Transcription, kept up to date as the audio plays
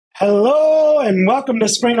Hello and welcome to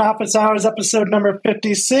Spring Office Hours, episode number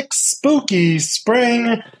 56, Spooky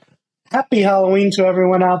Spring. Happy Halloween to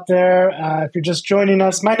everyone out there. If you're just joining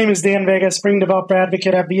us, my name is Dan Vega, Spring Developer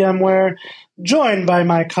Advocate at VMware, joined by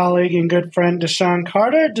my colleague and good friend, DaShaun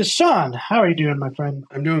Carter. DaShaun, how are you doing, my friend?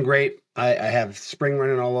 I'm doing great. I have spring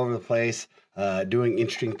running all over the place, doing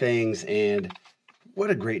interesting things, and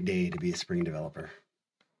what a great day to be a spring developer.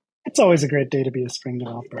 It's always a great day to be a spring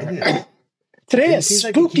developer. It is. Today is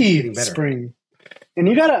spooky spring. And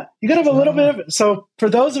you gotta have a little bit of, so for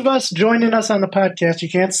those of us joining us on the podcast, you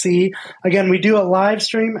can't see, again, we do a live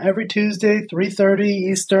stream every Tuesday, 3:30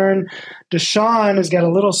 Eastern. DaShaun has got a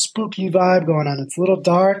little spooky vibe going on. It's a little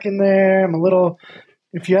dark in there.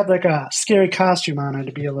 If you had like a scary costume on,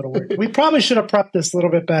 it'd be a little weird. We probably should have prepped this a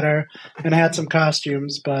little bit better and had some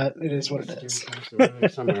costumes, but it is what it is.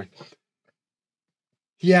 Somewhere.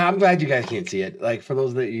 Yeah, I'm glad you guys can't see it. Like, for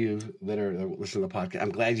those that are listening to the podcast,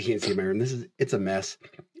 I'm glad you can't see my room. It's a mess.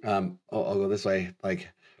 I'll go this way. Like,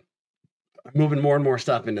 I'm moving more and more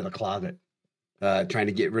stuff into the closet, trying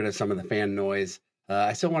to get rid of some of the fan noise.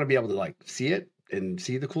 I still want to be able to like see it and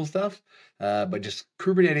see the cool stuff, but just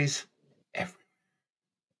Kubernetes everywhere.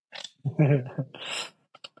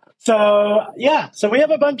 So we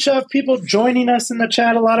have a bunch of people joining us in the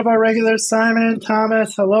chat. A lot of our regulars, Simon,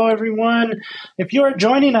 Thomas. Hello, everyone. If you are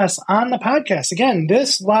joining us on the podcast, again,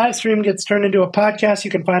 this live stream gets turned into a podcast.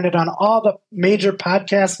 You can find it on all the major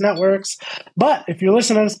podcast networks. But if you're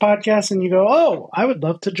listening to this podcast and you go, oh, I would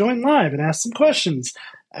love to join live and ask some questions.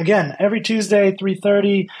 Again, every Tuesday,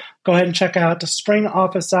 3:30, go ahead and check out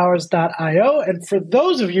springofficehours.io. And for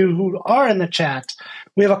those of you who are in the chat,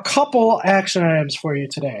 we have a couple action items for you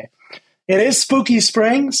today. It is spooky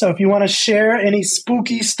spring, so if you want to share any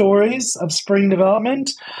spooky stories of spring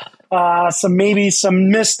development, maybe some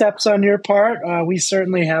missteps on your part, we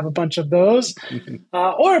certainly have a bunch of those.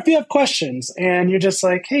 Or if you have questions and you're just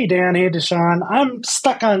like, hey, Dan, hey, DaShaun, I'm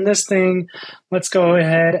stuck on this thing. Let's go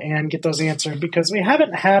ahead and get those answered because we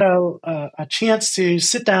haven't had a chance to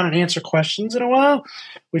sit down and answer questions in a while.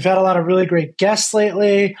 We've had a lot of really great guests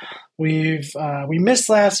lately. We missed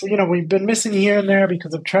we've been missing here and there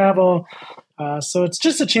because of travel. So it's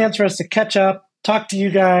just a chance for us to catch up, talk to you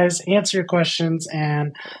guys, answer your questions,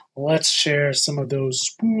 and let's share some of those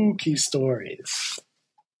spooky stories.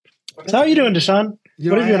 So how are you doing, DaShaun?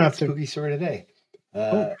 What are you doing up to? Spooky story today.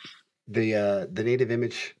 The native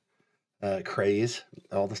image craze,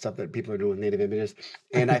 all the stuff that people are doing with native images.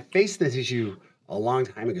 And I faced this issue a long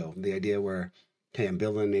time ago, the idea where, okay, I'm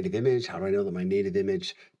building a native image. How do I know that my native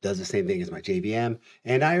image does the same thing as my JVM?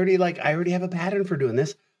 And I already have a pattern for doing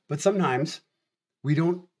this, but sometimes we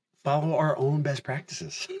don't follow our own best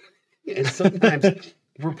practices. And sometimes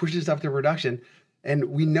we're pushing stuff to production and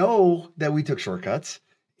we know that we took shortcuts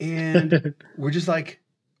and we're just like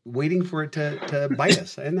waiting for it to bite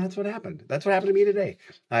us. And that's what happened. That's what happened to me today.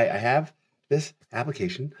 I have this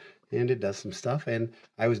application and it does some stuff and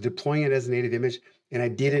I was deploying it as a native image and I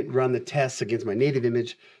didn't run the tests against my native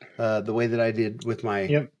image the way that I did with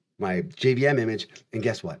my JVM image. And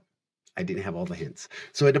guess what? I didn't have all the hints.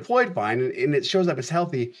 So it deployed fine and it shows up as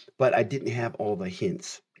healthy, but I didn't have all the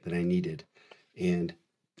hints that I needed. And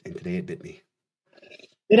today it bit me.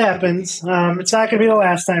 It happens. It's not going to be the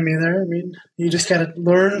last time either. I mean, you just got to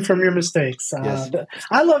learn from your mistakes. Yes.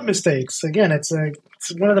 I love mistakes. Again, it's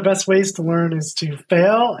one of the best ways to learn is to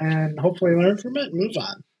fail and hopefully learn from it and move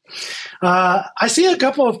on. I see a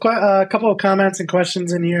couple of comments and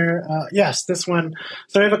questions in here. Yes, this one.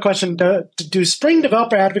 So I have a question. Do Spring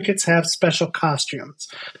Developer Advocates have special costumes?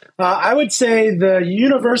 I would say the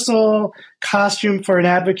universal costume for an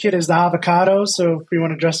advocate is the avocado. So if you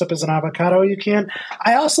want to dress up as an avocado, you can.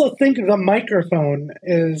 I also think the microphone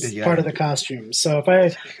is part of the costume. So if I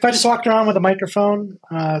just walked around with a microphone,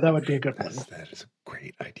 that would be a good one. That is a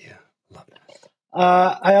great idea. Love it.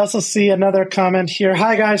 I also see another comment here.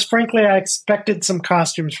 Hi, guys. Frankly, I expected some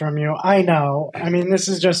costumes from you. I know. I mean, this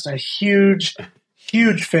is just a huge,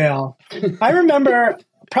 huge fail. I remember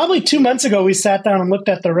probably 2 months ago, we sat down and looked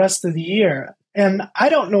at the rest of the year. And I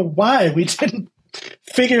don't know why we didn't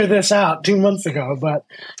figure this out 2 months ago. But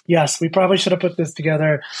yes, we probably should have put this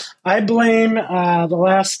together. I blame the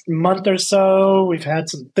last month or so. We've had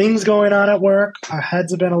some things going on at work. Our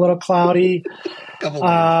heads have been a little cloudy.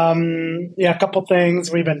 A couple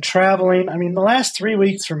things. We've been traveling. I mean, the last 3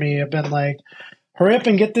 weeks for me have been like, hurry up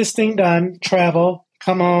and get this thing done, travel,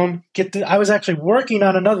 come home, I was actually working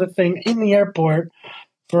on another thing in the airport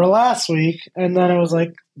for last week, and then I was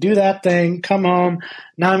like, do that thing, come home.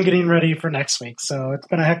 Now I'm getting ready for next week. So it's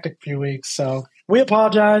been a hectic few weeks. So we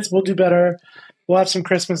apologize. We'll do better. we'll have some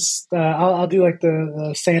Christmas. I'll do like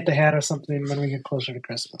the Santa hat or something when we get closer to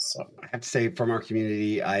Christmas. So I have to say, from our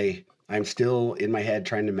community, I'm still in my head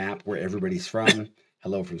trying to map where everybody's from.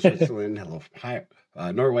 Hello from Switzerland. Hello from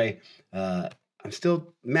Norway. I'm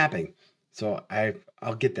still mapping, so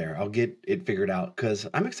I'll get there. I'll get it figured out because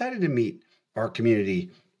I'm excited to meet our community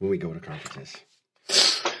when we go to conferences.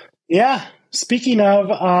 Yeah. Speaking of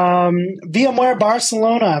VMware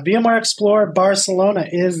Barcelona, VMware Explorer Barcelona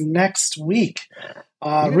is next week.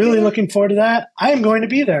 Really looking forward to that. I am going to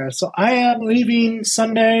be there. So I am leaving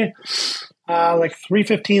Sunday, like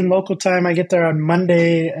 3:15 local time. I get there on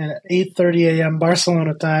Monday at 8:30 a.m.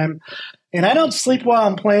 Barcelona time. And I don't sleep while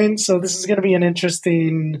I'm playing, so this is going to be an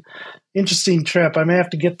interesting trip. I may have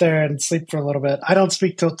to get there and sleep for a little bit. I don't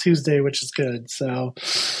speak till Tuesday, which is good. So,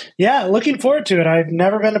 yeah, looking forward to it. I've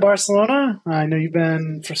never been to Barcelona. I know you've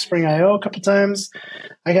been for Spring I/O a couple times.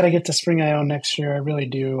 I got to get to Spring I/O next year. I really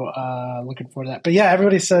do. Looking forward to that. But, yeah,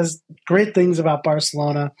 everybody says great things about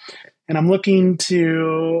Barcelona. And I'm looking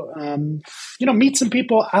to, meet some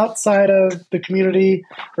people outside of the community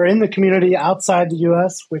or in the community outside the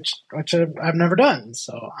U.S., which I've never done.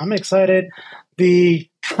 So I'm excited. The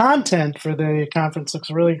content for the conference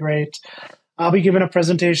looks really great. I'll be giving a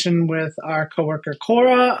presentation with our coworker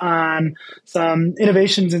Cora on some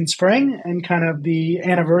innovations in Spring and kind of the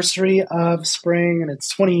anniversary of Spring and its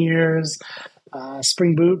 20 years.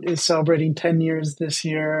 Spring Boot is celebrating 10 years this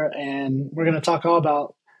year, and we're going to talk all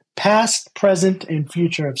about past, present, and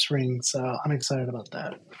future of Spring. So I'm excited about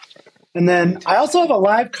that. And then I also have a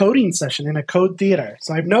live coding session in a code theater.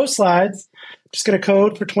 So I have no slides. Just going to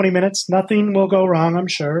code for 20 minutes. Nothing will go wrong, I'm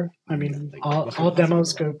sure. I mean, all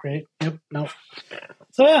demos go great. Yep. No.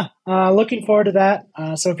 So yeah, looking forward to that.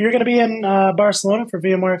 So if you're going to be in Barcelona for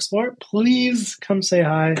VMware Explorer, please come say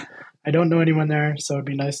hi. I don't know anyone there, so it'd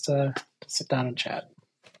be nice to sit down and chat.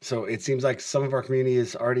 So it seems like some of our community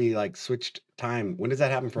has already switched time. When does that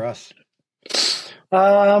happen for us?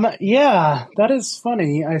 Yeah, that is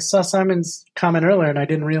funny. I saw Simon's comment earlier and I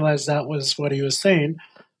didn't realize that was what he was saying.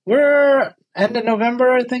 We're end of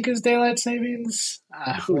November, I think, is daylight savings.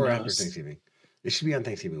 Before or after Thanksgiving? It should be on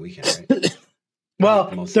Thanksgiving weekend, right?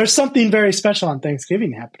 Well, there's something very special on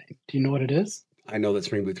Thanksgiving happening. Do you know what it is? I know that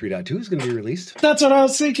Spring Boot 3.2 is going to be released. That's what I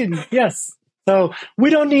was thinking. Yes. So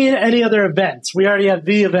we don't need any other events. We already have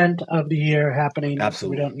the event of the year happening.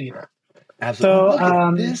 Absolutely. So we don't need it.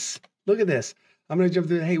 Absolutely. So, look at this. I'm going to jump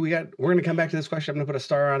through. Hey, we're going to come back to this question. I'm going to put a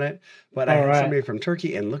star on it. But I have somebody from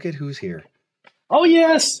Turkey, and look at who's here. Oh,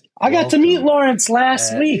 yes. I got to meet Lawrence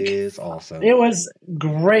last week. That is awesome. It was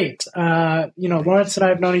great. Lawrence and I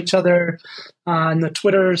have known each other on the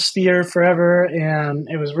Twitter sphere forever, and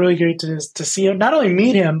it was really great to see him, not only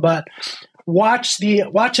meet him, but watch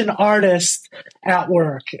an artist at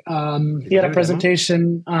work. He had a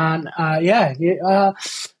presentation on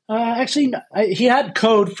actually he had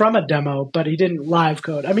code from a demo, but he didn't live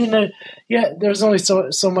code. I mean, there's only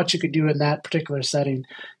so much you could do in that particular setting.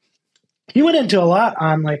 He went into a lot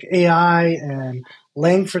on AI and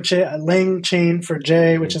LangChain for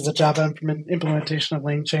J, which is a Java implementation of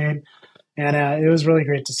LangChain. And it was really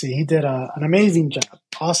great to see. He did an amazing job.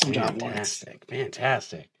 Awesome job. Fantastic. He's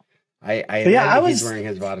wearing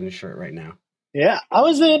his Vaden shirt right now. Yeah, I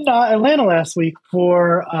was in Atlanta last week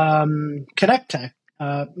for Connect Tech,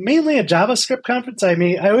 mainly a JavaScript conference. I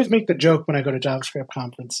always make the joke when I go to JavaScript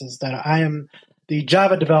conferences that I am the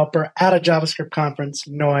Java developer at a JavaScript conference.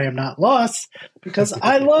 No, I am not lost because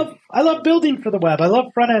I love building for the web. I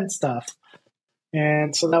love front end stuff,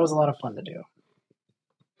 and so that was a lot of fun to do.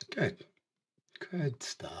 Good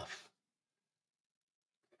stuff.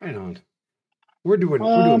 Right on. We're doing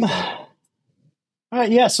stuff. All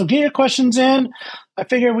right, yeah, so get your questions in. I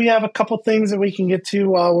figure we have a couple things that we can get to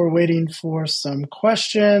while we're waiting for some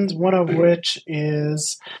questions, one of which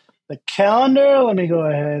is the calendar. Let me go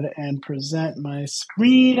ahead and present my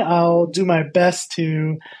screen. I'll do my best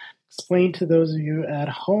to explain to those of you at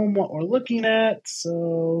home what we're looking at.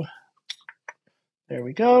 So there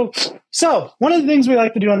we go. So one of the things we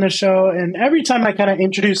like to do on this show, and every time I kind of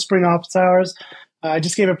introduce Spring Office Hours, I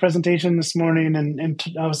just gave a presentation this morning, and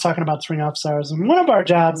I was talking about Spring Office Hours. And one of our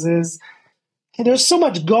jobs is, there's so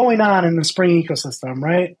much going on in the Spring ecosystem,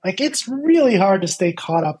 right? It's really hard to stay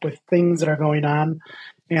caught up with things that are going on.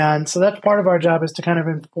 And so that's part of our job, is to kind of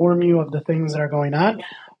inform you of the things that are going on.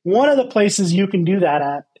 One of the places you can do that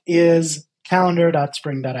at is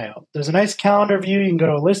calendar.spring.io. There's a nice calendar view. You can go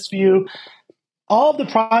to a list view. All of the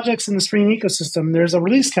projects in the Spring ecosystem, there's a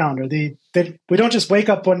release calendar. We don't just wake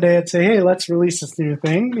up one day and say, hey, let's release this new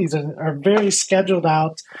thing. These are very scheduled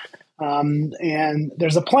out, and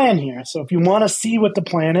there's a plan here. So if you want to see what the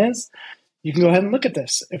plan is, you can go ahead and look at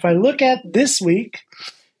this. If I look at this week,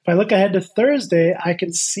 if I look ahead to Thursday, I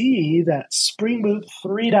can see that Spring Boot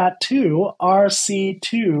 3.2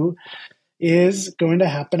 RC2 is going to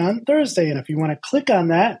happen on Thursday. And if you want to click on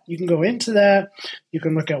that, you can go into that. You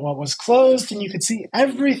can look at what was closed, and you can see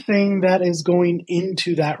everything that is going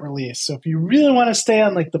into that release. So if you really want to stay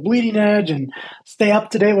on like the bleeding edge and stay up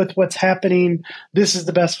to date with what's happening, this is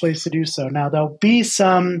the best place to do so. Now there'll be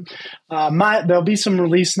some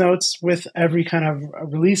release notes with every kind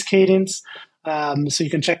of release cadence. So you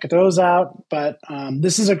can check those out, but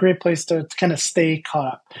this is a great place to kind of stay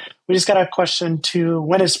caught up. We just got a question to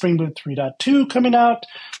when is Spring Boot 3.2 coming out?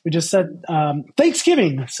 We just said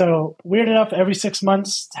Thanksgiving. So weird enough, every 6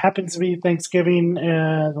 months happens to be Thanksgiving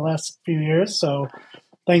the last few years. So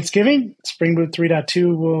Thanksgiving, Spring Boot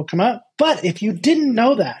 3.2 will come out. But if you didn't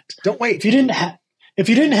know that, don't wait. If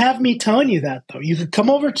you didn't have me telling you that, though, you could come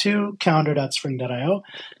over to calendar.spring.io.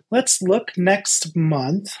 Let's look next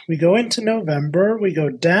month. We go into November. We go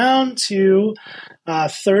down to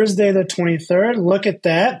Thursday the 23rd. Look at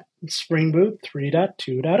that. Spring Boot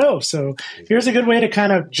 3.2.0. So here's a good way to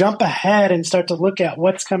kind of jump ahead and start to look at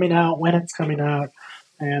what's coming out, when it's coming out,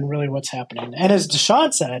 and really what's happening. And as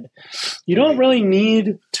DaShaun said, you don't really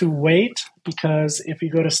need to wait, because if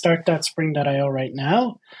you go to start.spring.io right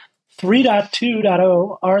now,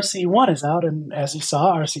 3.2.0 RC1 is out, and as you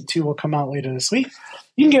saw, RC2 will come out later this week.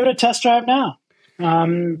 You can give it a test drive now.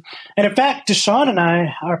 And in fact, DaShaun and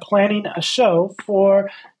I are planning a show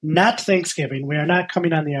for not Thanksgiving. We are not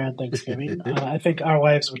coming on the air on Thanksgiving. I think our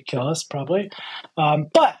wives would kill us probably.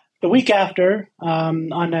 But the week after,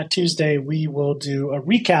 on that Tuesday, we will do a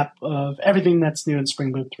recap of everything that's new in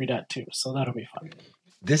Spring Boot 3.2. So that'll be fun.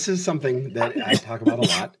 This is something that I talk about a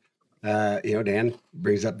lot. Dan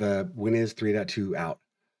brings up the when is 3.2 out.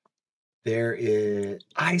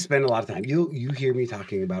 I spend a lot of time. You hear me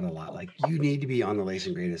talking about a lot. Like, you need to be on the latest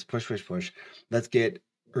and greatest. Push. Let's get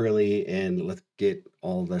early and let's get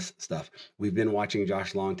all this stuff. We've been watching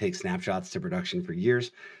Josh Long take snapshots to production for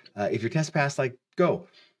years. If your test passed, like, go.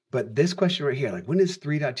 But this question right here, like, when is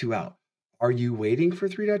 3.2 out? Are you waiting for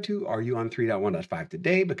 3.2? Are you on 3.1.5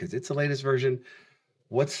 today because it's the latest version?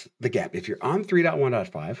 What's the gap? If you're on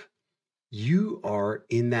 3.1.5, you are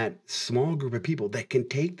in that small group of people that can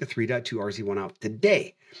take the 3.2 RC1 out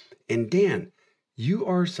today. And Dan, you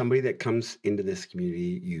are somebody that comes into this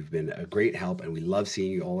community. You've been a great help, and we love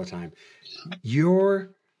seeing you all the time.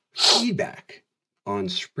 Your feedback on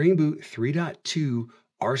Spring Boot 3.2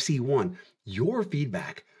 RC1, your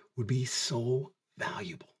feedback would be so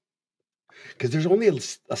valuable, because there's only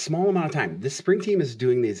a small amount of time. This spring team is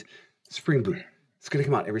doing these Spring Boot. It's going to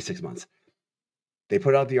come out every 6 months. They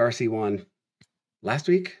put out the RC1 last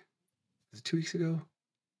week. Was it 2 weeks ago?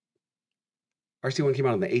 RC1 came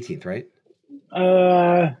out on the 18th, right?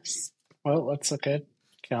 Well, let's look at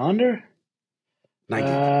calendar.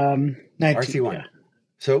 19th. 19th, RC1. Yeah.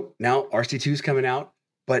 So now RC2 is coming out,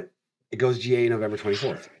 but it goes GA November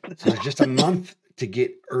 24th. So there's just a month to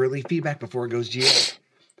get early feedback before it goes GA.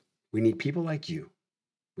 We need people like you.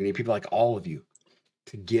 We need people like all of you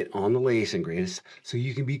to get on the latest and greatest so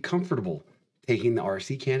you can be comfortable taking the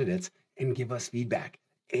RC candidates and give us feedback.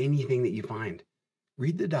 Anything that you find.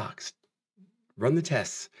 Read the docs. Run the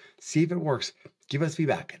tests. See if it works. Give us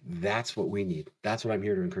feedback. That's what we need. That's what I'm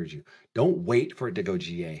here to encourage you. Don't wait for it to go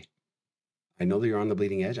GA. I know that you're on the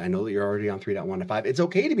bleeding edge. I know that you're already on 3.1.5. It's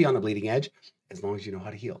okay to be on the bleeding edge as long as you know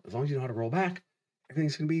how to heal. As long as you know how to roll back,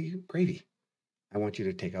 everything's going to be gravy. I want you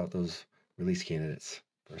to take out those release candidates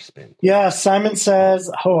for a spin. Yeah, Simon says,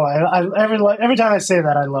 every time I say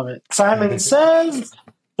that, I love it. Simon says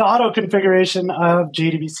the auto configuration of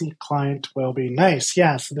JDBC client will be nice.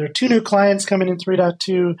 Yeah, so there are 2 new clients coming in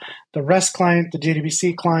 3.2, the REST client, the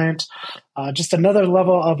JDBC client. Just another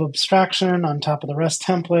level of abstraction on top of the REST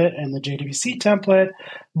template and the JDBC template.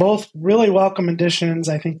 Both really welcome additions.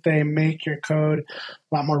 I think they make your code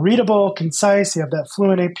a lot more readable, concise. You have that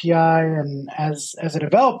Fluent API, and as a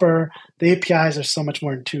developer, the APIs are so much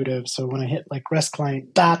more intuitive. So when I hit like REST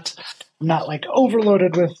client dot, I'm not like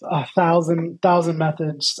overloaded with 1,000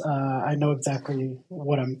 methods. I know exactly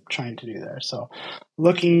what I'm trying to do there. So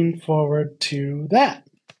looking forward to that.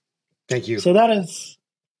 Thank you. So that is...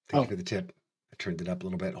 Thank you for the tip. I turned it up a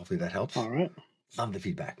little bit. Hopefully that helps. All right. Love the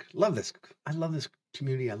feedback. Love this. I love this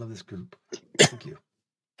community. I love this group. Thank you.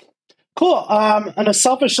 Cool. And a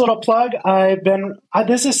selfish little plug.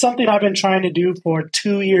 This is something I've been trying to do for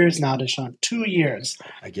 2 years now, DaShaun. 2 years.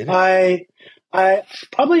 I get it. I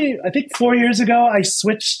think 4 years ago, I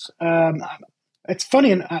switched. It's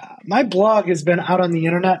funny. And my blog has been out on the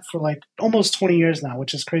internet for like almost 20 years now,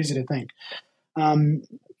 which is crazy to think.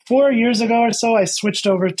 4 years ago or so, I switched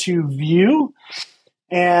over to Vue.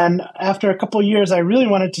 And after a couple of years, I really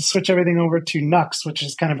wanted to switch everything over to Nux, which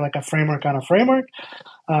is kind of like a framework on a framework.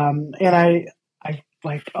 And I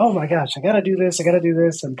like, oh my gosh, I got to do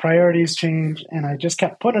this. And priorities change. And I just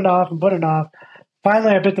kept putting it off and putting it off.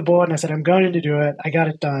 Finally, I bit the bullet and I said, I'm going to do it. I got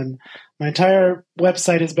it done. My entire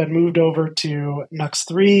website has been moved over to Nux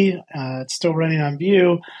 3. It's still running on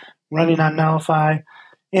Vue, running on Nullify.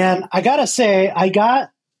 And I got to say,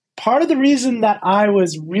 part of the reason that I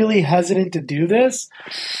was really hesitant to do this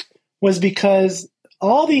was because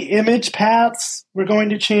all the image paths were going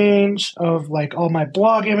to change of like all my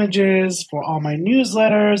blog images for all my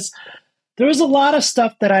newsletters. There was a lot of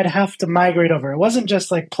stuff that I'd have to migrate over. It wasn't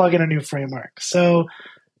just like plug in a new framework. So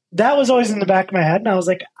that was always in the back of my head. And I was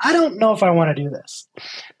like, I don't know if I want to do this.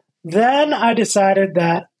 Then I decided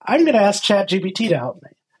that I'm going to ask ChatGPT to help me.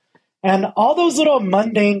 And all those little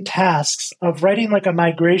mundane tasks of writing like a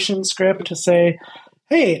migration script to say,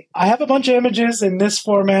 hey, I have a bunch of images in this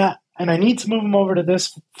format and I need to move them over to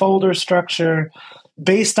this folder structure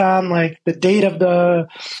based on like the date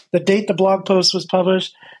the blog post was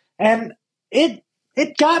published. And it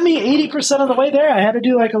got me 80% of the way there. I had to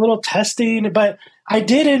do like a little testing, but I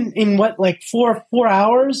did in what, like four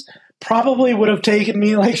hours. Probably would have taken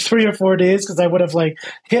me like 3 or 4 days because I would have like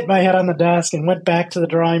hit my head on the desk and went back to the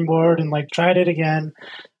drawing board and like tried it again.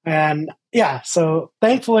 And yeah, so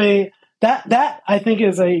thankfully that I think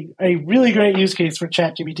is a really great use case for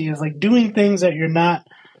ChatGPT, is like doing things that you're not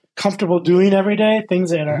comfortable doing every day, things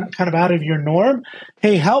that are kind of out of your norm.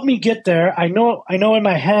 Hey, help me get there. I know in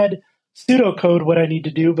my head pseudocode what I need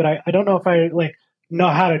to do, but I don't know if I like know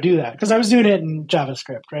how to do that because I was doing it in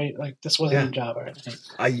JavaScript, right? Like this wasn't in Java or anything.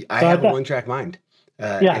 I have a one-track mind.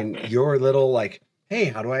 And your little like, hey,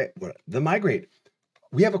 how do the migrate?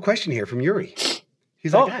 We have a question here from Yuri.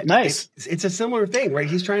 He's like, nice. It's a similar thing, right?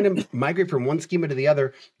 He's trying to migrate from one schema to the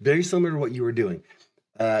other, very similar to what you were doing.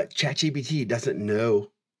 ChatGPT doesn't know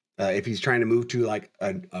if he's trying to move to like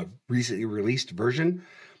a recently released version.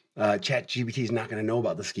 ChatGPT is not going to know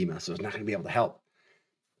about the schema, so it's not going to be able to help.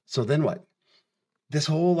 So then what? This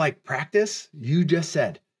whole like practice, you just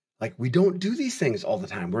said, like, we don't do these things all the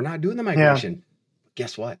time. We're not doing the migration. Yeah.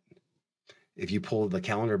 Guess what? If you pull the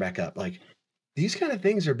calendar back up, like these kind of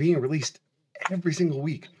things are being released every single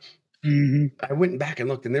week. Mm-hmm. I went back and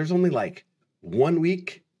looked, and there's only like 1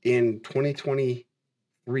 week in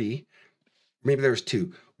 2023, maybe there's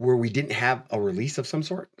 2, where we didn't have a release of some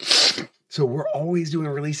sort. So we're always doing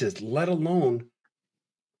releases, let alone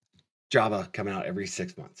Java coming out every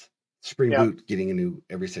 6 months. Spring Boot getting a new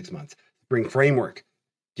every 6 months. Spring Framework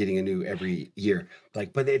getting a new every year.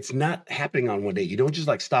 Like, but it's not happening on one day. You don't just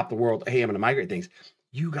like stop the world. Hey, I'm going to migrate things.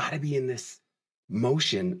 You got to be in this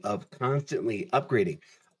motion of constantly upgrading.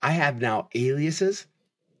 I have now aliases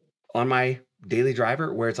on my daily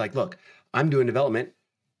driver where it's like, look, I'm doing development.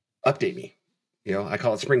 Update me. You know, I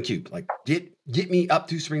call it Spring Cube. Like, get me up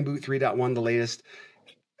to Spring Boot 3.1, the latest.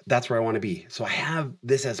 That's where I want to be. So I have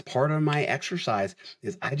this as part of my exercise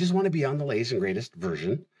is I just want to be on the latest and greatest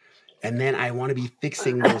version. And then I want to be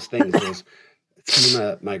fixing those things, those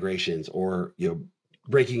schema migrations or, you know,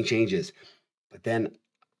 breaking changes. But then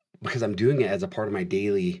because I'm doing it as a part of my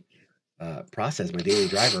daily process, my daily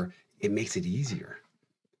driver, it makes it easier.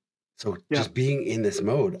 So just being in this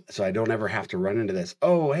mode, so I don't ever have to run into this.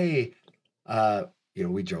 Oh, hey, you know,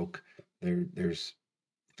 we joke. There's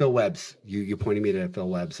Phil Webb's, you pointed me to Phil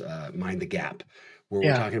Webb's Mind the Gap, where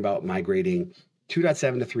we're talking about migrating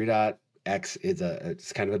 2.7 to 3.x.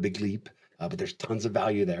 It's kind of a big leap, but there's tons of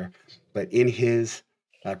value there. But in his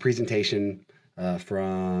presentation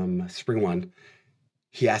from Spring 1,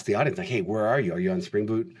 he asked the audience, like, hey, where are you? Are you on Spring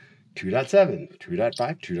Boot 2.7,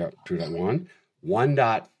 2.5, 2.1, 1.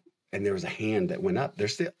 And there was a hand that went up.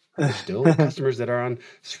 There's still customers that are on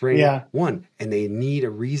Spring 1, and they need a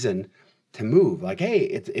reason to move. Like, hey,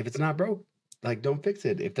 if it's not broke, like, don't fix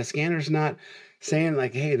it. If the scanner's not saying,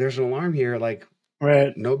 like, hey, there's an alarm here, like,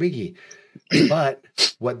 no biggie. But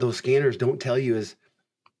what those scanners don't tell you is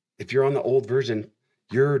if you're on the old version,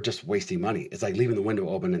 you're just wasting money. It's like leaving the window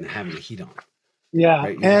open and having the heat on. Yeah.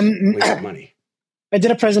 Right? And wasting money. I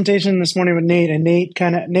did a presentation this morning with Nate, and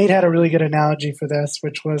Nate had a really good analogy for this,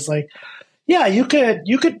 which was like, yeah, you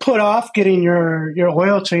could put off getting your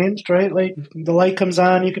oil changed, right? Like the light comes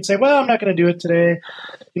on, you could say, well, I'm not going to do it today.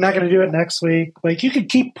 You're not going to do it next week. Like you could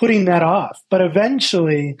keep putting that off, but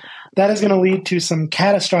eventually that is going to lead to some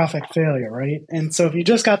catastrophic failure, right? And so if you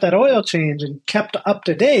just got that oil change and kept up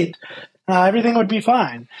to date, everything would be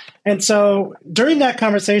fine. And so during that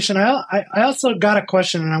conversation, I also got a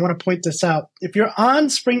question, and I want to point this out. If you're on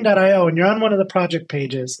spring.io and you're on one of the project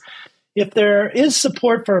pages, if there is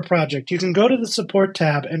support for a project, you can go to the support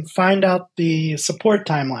tab and find out the support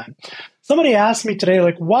timeline. Somebody asked me today,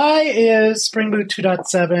 like, why is Spring Boot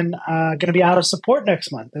 2.7 going to be out of support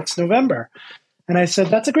next month? It's November. And I said,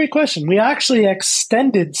 that's a great question. We actually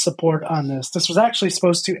extended support on this. This was actually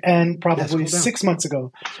supposed to end probably 6 months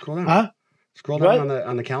ago. Scroll down. Huh? Scroll down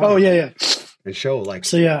on the calendar. Oh, yeah. And show like,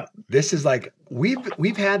 so yeah, this is like,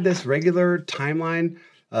 we've had this regular timeline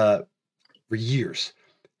for years.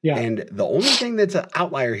 Yeah. And the only thing that's an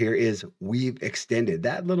outlier here is we've extended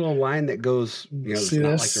that little line that goes, it's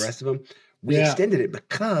not like the rest of them. We extended it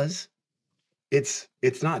because it's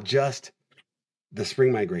not just the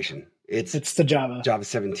Spring migration. It's the Java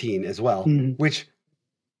 17 as well, which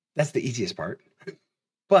that's the easiest part.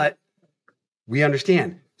 But we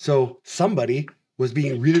understand. So somebody was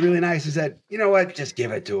being really, really nice and said, you know what, just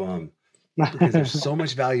give it to them. Because there's so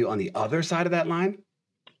much value on the other side of that line.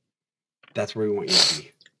 That's where we want you to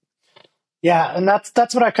be. Yeah, and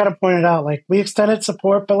that's what I kind of pointed out. Like, we extended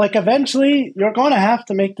support, but like eventually you're going to have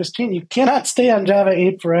to make this change. You cannot stay on Java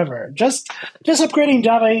 8 forever. Just upgrading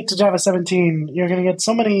Java 8 to Java 17, you're going to get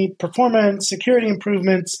so many performance, security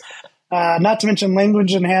improvements, not to mention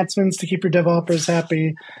language enhancements to keep your developers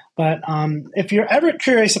happy. But if you're ever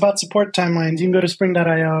curious about support timelines, you can go to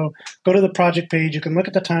spring.io, go to the project page, you can look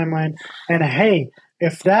at the timeline, and hey,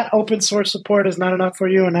 if that open source support is not enough for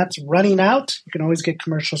you and that's running out, you can always get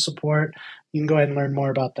commercial support. You can go ahead and learn more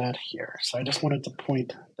about that here. So I just wanted to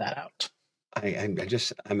point that out.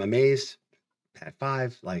 I'm amazed. Pat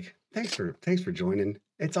 5, like, thanks for joining.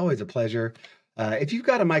 It's always a pleasure. If you've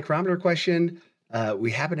got a micrometer question, we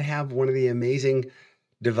happen to have one of the amazing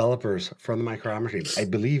developers from the micrometer team. I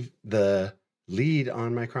believe the lead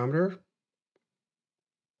on micrometer.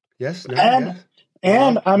 Yes. No. Yes?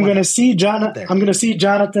 And I'm going to see Jonathan. I'm going to see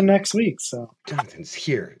Jonathan next week. So Jonathan's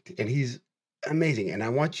here, and he's amazing. And I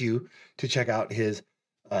want you to check out his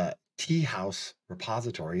Tea House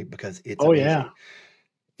repository because it's amazing. Yeah.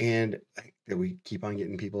 And we keep on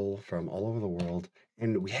getting people from all over the world,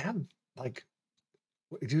 and we have like,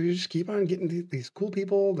 do you just keep on getting these cool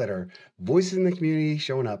people that are voices in the community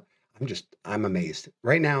showing up? I'm amazed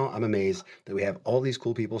right now. I'm amazed that we have all these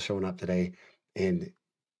cool people showing up today, and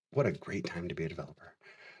what a great time to be a developer.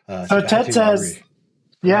 So Ted says,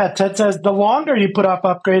 Ted says, the longer you put off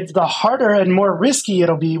upgrades, the harder and more risky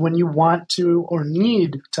it'll be when you want to or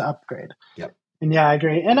need to upgrade. Yep. And yeah, I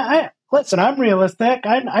agree. And I'm realistic.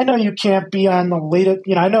 I know you can't be on the latest,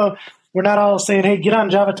 I know we're not all saying, hey, get on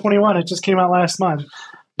Java 21. It just came out last month.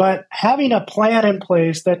 But having a plan in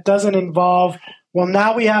place that doesn't involve, well,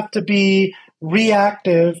 now we have to be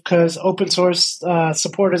reactive because open source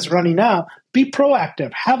support is running out. Be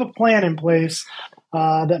proactive. Have a plan in place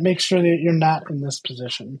that makes sure that you're not in this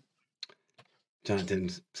position. Jonathan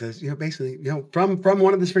says, basically, from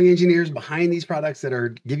one of the Spring engineers behind these products that are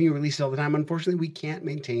giving you releases all the time, unfortunately, we can't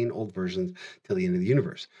maintain old versions till the end of the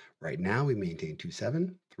universe. Right now, we maintain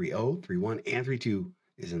 2.7, 3.0, 3.1, and 3.2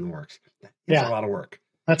 is in the works. That's a lot of work.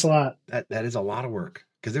 That's a lot. That is a lot of work.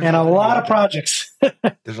 There's a lot of projects.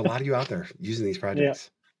 There's a lot of you out there using these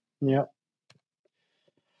projects. Yeah.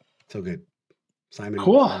 So good. Simon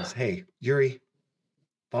says, hey, Yuri,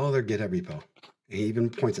 follow their GitHub repo. And he even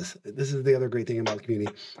points us. This is the other great thing about the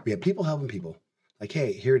community. We have people helping people. Like,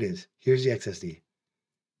 hey, here it is. Here's the XSD.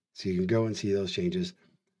 So you can go and see those changes.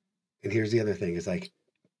 And here's the other thing. It's like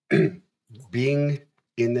being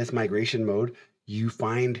in this migration mode, you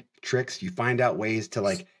find tricks. You find out ways to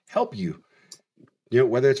like help you.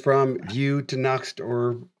 Whether it's from Vue to Nuxt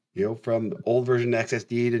or, from old version to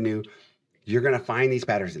XSD to new, you're going to find these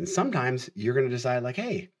patterns. And sometimes you're going to decide like,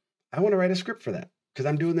 hey, I want to write a script for that because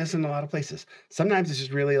I'm doing this in a lot of places. Sometimes it's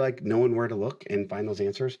just really like knowing where to look and find those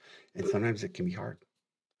answers. And sometimes it can be hard.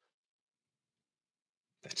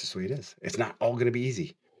 That's just the way it is. It's not all going to be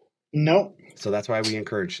easy. Nope. So that's why we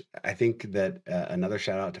encourage. I think that another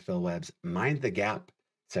shout out to Phil Webb's Mind the Gap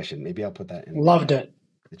session. Maybe I'll put that in. Loved it.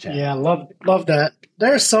 The chat. Yeah, love that.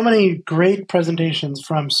 There's so many great presentations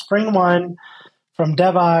from Spring One, from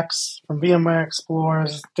DevOps, from VMware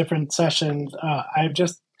Explorers, different sessions.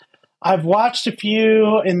 I've watched a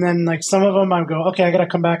few, and then like some of them I go, okay, I got to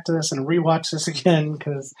come back to this and rewatch this again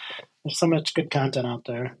because there's so much good content out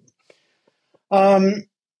there.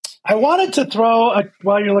 I wanted to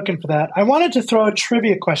while you're looking for that, I wanted to throw a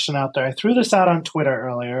trivia question out there. I threw this out on Twitter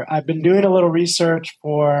earlier. I've been doing a little research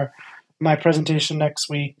for my presentation next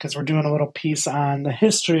week because we're doing a little piece on the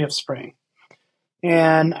history of Spring.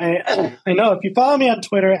 And I know if you follow me on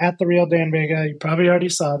Twitter at @TheRealDanVega, you probably already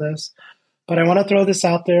saw this, but I want to throw this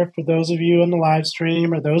out there for those of you on the live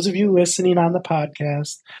stream or those of you listening on the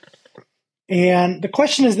podcast. And the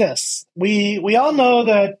question is this: we all know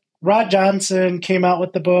that Rod Johnson came out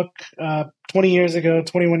with the book 20 years ago,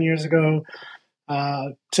 21 years ago,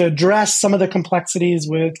 to address some of the complexities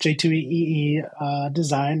with J2EE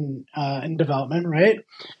design and development, right?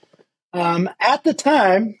 At the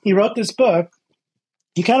time he wrote this book,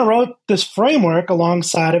 he kind of wrote this framework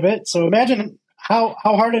alongside of it. So imagine how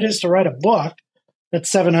hard it is to write a book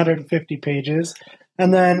that's 750 pages,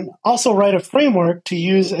 and then also write a framework to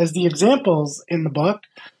use as the examples in the book.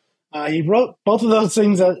 He wrote both of those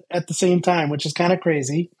things at the same time, which is kind of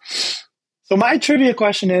crazy. So my trivia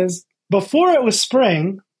question is, before it was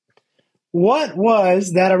Spring, what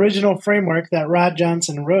was that original framework that Rod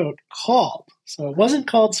Johnson wrote called? So it wasn't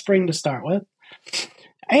called Spring to start with.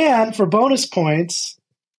 And for bonus points,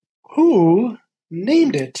 who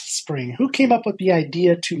named it Spring? Who came up with the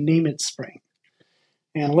idea to name it Spring?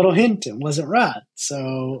 And a little hint, it wasn't Rod.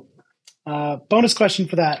 So bonus question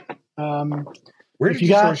for that. Where did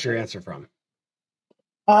you source your answer from?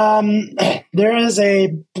 There is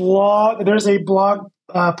a blog. There's a blog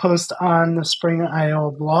post on the Spring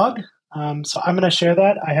IO blog. So I'm going to share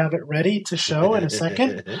that. I have it ready to show in a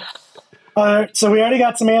second. So we already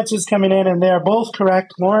got some answers coming in, and they are both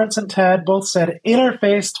correct. Lawrence and Ted both said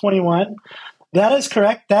Interface 21. That is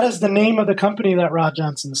correct. That is the name of the company that Rod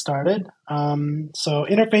Johnson started. So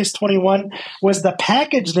Interface 21 was the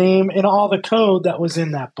package name in all the code that was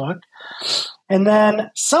in that book. And then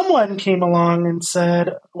someone came along and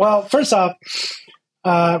said, well, first off,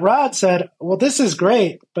 Rod said, well, this is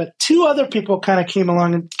great. But two other people kind of came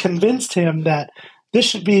along and convinced him that this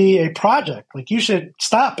should be a project. Like, you should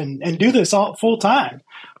stop and do this all full time.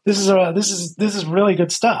 This is really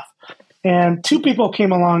good stuff. And two people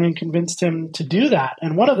came along and convinced him to do that.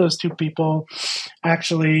 And one of those two people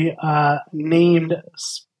actually named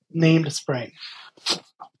Spring.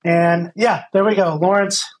 And yeah, there we go.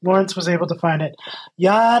 Lawrence was able to find it.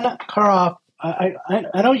 Jan Karoff. I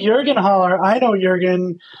know Jürgen Haller. I know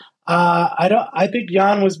Jürgen. I think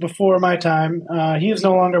Jan was before my time. He is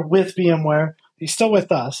no longer with VMware. He's still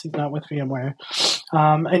with us. He's not with VMware.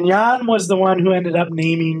 And Jan was the one who ended up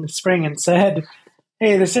naming Spring and said,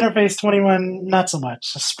 hey, this Interface 21, not so much.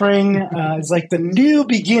 Spring is like the new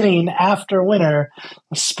beginning after winter.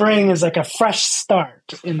 Spring is like a fresh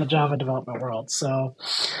start in the Java development world. So,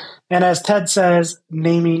 and as Ted says,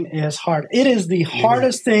 naming is hard. It is the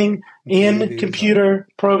hardest thing in computer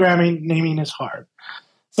programming. Naming is hard.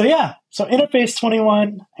 So yeah, so Interface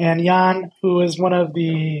 21, and Jan, who is one of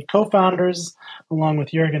the co-founders, along with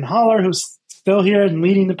Jürgen Haller, who's still here and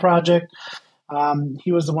leading the project,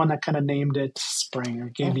 he was the one that kind of named it Spring, or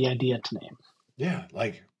gave the idea to name. Yeah,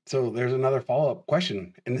 so there's another follow-up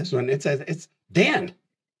question. And this one, it says, it's Dan,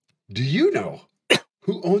 do you know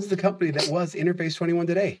who owns the company that was Interface 21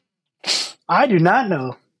 today? I do not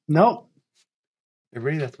know. Nope.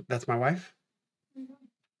 Everybody, that's my wife.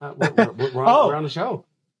 We're on the show.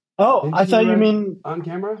 Oh, I thought you mean on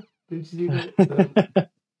camera. Didn't you do the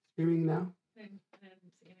streaming now?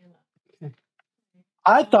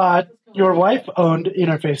 I thought your wife owned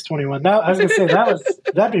Interface 21. Now I was going to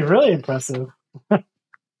say that'd be really impressive.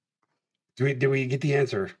 Did we get the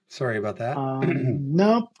answer? Sorry about that.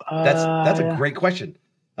 Nope. That's a great question,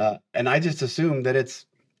 and I just assumed that it's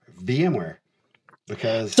VMware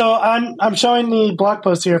because. So I'm showing the blog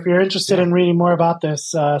post here. If you're interested in reading more about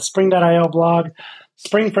this, Spring.io blog.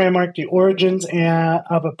 Spring Framework, the origins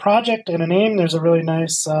of a project and a name. There's a really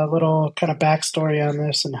nice little kind of backstory on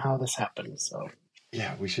this and how this happened. So,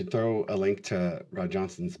 yeah, we should throw a link to Rod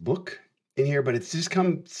Johnson's book in here, but it's just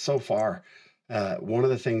come so far. One of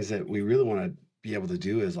the things that we really want to be able to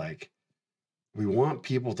do is we want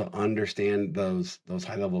people to understand those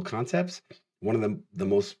high level concepts. One of the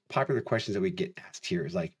most popular questions that we get asked here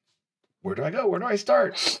is where do I go? Where do I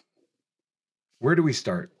start? Where do we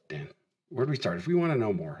start, Dan? Where do we start? If we want to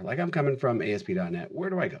know more, I'm coming from ASP.NET, where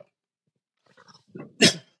do I go?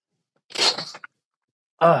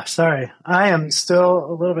 Oh, sorry. I am still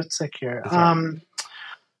a little bit sick here. Right.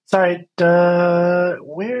 Sorry.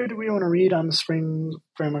 Where do we want to read on the Spring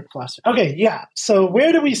Framework philosophy? Okay, yeah. So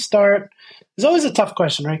where do we start? It's always a tough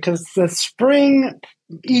question, right? Because the Spring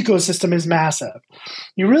ecosystem is massive.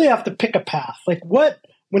 You really have to pick a path.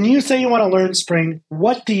 When you say you want to learn Spring,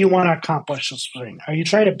 what do you want to accomplish with Spring? Are you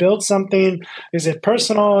trying to build something? Is it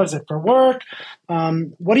personal? Is it for work?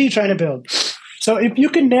 What are you trying to build? So if you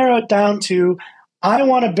can narrow it down to, I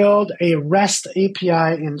want to build a REST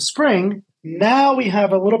API in Spring, now we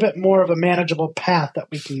have a little bit more of a manageable path that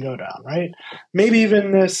we can go down, right? Maybe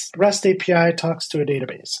even this REST API talks to a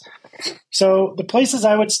database. So the places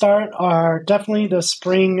I would start are definitely the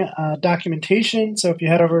Spring documentation. So if you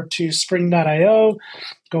head over to spring.io,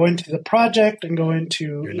 go into the project and go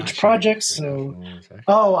into You're not each sharing. project. You're not So, sharing, sorry.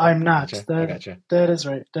 oh, I'm I not. gotcha. I gotcha. That is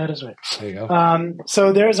right. That is right. There you go.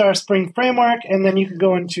 So there's our Spring framework, and then you can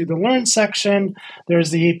go into the Learn section.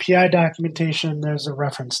 There's the API documentation. There's a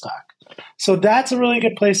reference doc. So that's a really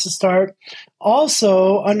good place to start.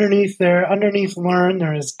 Also, underneath Learn,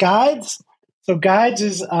 there is guides. So guides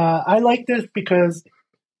is, I like this because,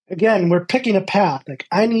 again, we're picking a path. Like,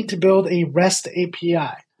 I need to build a REST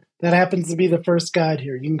API. That happens to be the first guide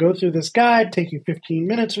here. You can go through this guide, take you 15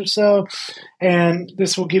 minutes or so, and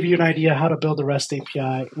this will give you an idea how to build a REST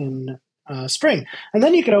API in Spring. And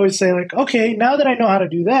then you could always say, like, okay, now that I know how to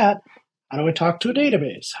do that, how do I talk to a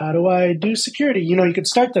database? How do I do security? You could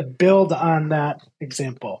start to build on that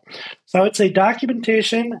example. So I would say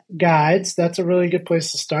documentation, guides, that's a really good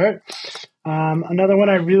place to start. Another one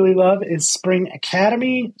I really love is Spring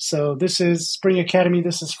Academy. So this is Spring Academy.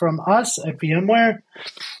 This is from us at VMware.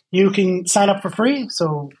 You can sign up for free,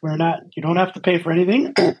 so you don't have to pay for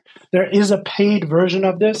anything. There is a paid version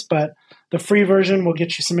of this, but the free version will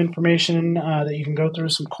get you some information that you can go through,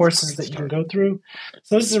 some courses that you can go through.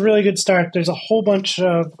 So this is a really good start. There's a whole bunch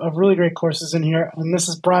of really great courses in here, and this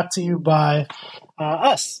is brought to you by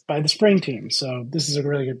us, by the Spring team. So this is a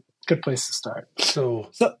really good place to start. So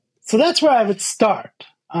that's where I would start.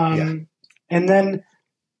 And then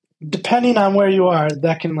depending on where you are,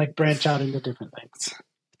 that can branch out into different things.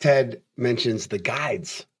 Ted mentions the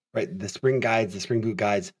guides, right? The Spring guides, the Spring Boot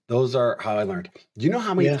guides. Those are how I learned. Do you know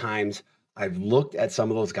how many times I've looked at some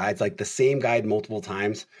of those guides, like the same guide multiple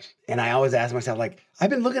times? And I always ask myself, I've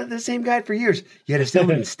been looking at the same guide for years, yet it still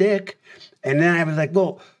didn't stick. And then I was like,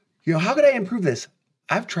 well, how could I improve this?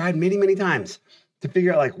 I've tried many, many times to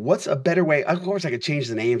figure out what's a better way. Of course, I could change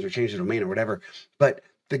the names or change the domain or whatever, but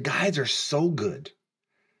the guides are so good.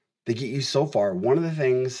 They get you so far. One of the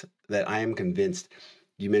things that I am convinced,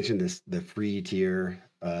 you mentioned this, the free tier,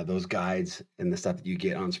 those guides and the stuff that you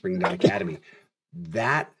get on Spring Academy,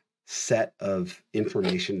 that set of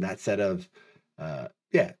information, that set of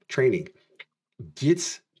training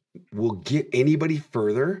will get anybody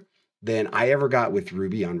further than I ever got with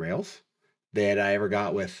Ruby on Rails, that I ever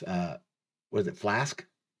got with Flask,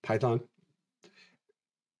 Python.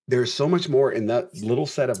 There's so much more in that little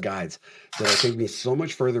set of guides that will take me so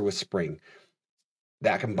much further with Spring.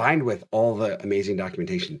 That combined with all the amazing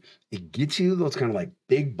documentation, it gets you those kind of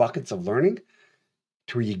big buckets of learning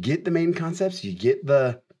to where you get the main concepts, you get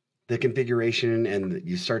the configuration, and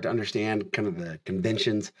you start to understand kind of the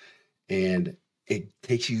conventions, and it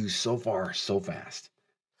takes you so far so fast.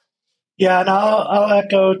 Yeah, and I'll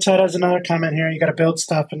echo Ted as another comment here. You got to build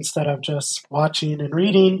stuff instead of just watching and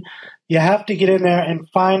reading. You have to get in there and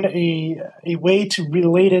find a way to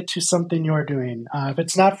relate it to something you're doing. If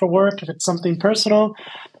it's not for work, if it's something personal,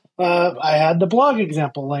 I had the blog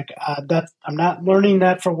example. I'm not learning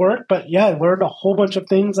that for work, but I learned a whole bunch of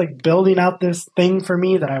things, building out this thing for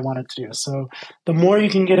me that I wanted to do. So the more you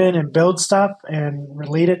can get in and build stuff and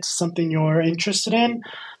relate it to something you're interested in,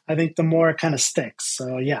 I think the more it kind of sticks.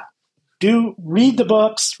 So do read the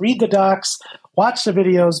books, read the docs, watch the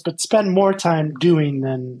videos, but spend more time doing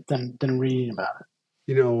than reading about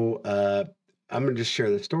it. I'm going to just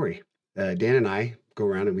share the story. Dan and I go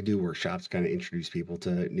around and we do workshops, kind of introduce people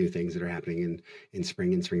to new things that are happening in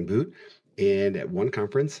Spring and Spring Boot. And at one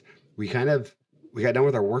conference, we got done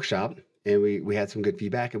with our workshop and we had some good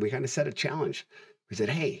feedback, and we kind of set a challenge. We said,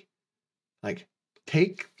 hey,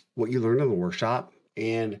 take what you learned in the workshop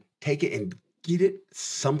and take it and get it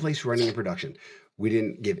someplace running in production. We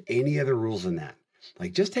didn't give any other rules than that.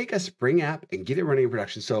 Just take a Spring app and get it running in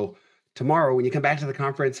production. So tomorrow, when you come back to the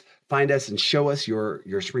conference, find us and show us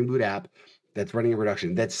your Spring Boot app that's running in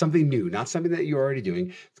production. That's something new, not something that you're already doing.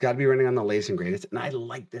 It's got to be running on the latest and greatest. And I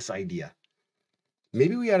like this idea.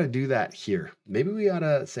 Maybe we ought to do that here. Maybe we ought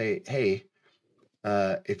to say, hey,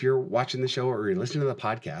 if you're watching the show or you're listening to the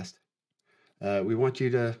podcast, we want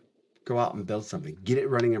you to go out and build something. Get it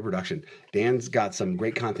running in production. Dan's got some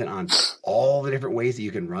great content on all the different ways that you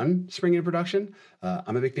can run Spring in production.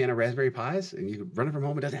 I'm a big fan of Raspberry Pis, and you can run it from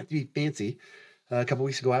home. It doesn't have to be fancy. A couple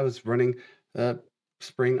weeks ago, I was running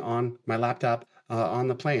Spring on my laptop on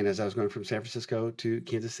the plane as I was going from San Francisco to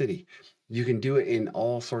Kansas City. You can do it in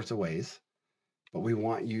all sorts of ways, but we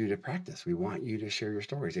want you to practice. We want you to share your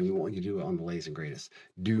stories, and we want you to do it on the latest and greatest.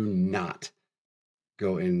 Do not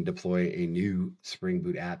go and deploy a new Spring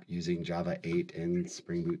Boot app using Java 8 and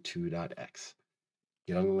Spring Boot 2.x.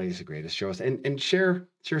 Get on the latest and greatest. Show us and share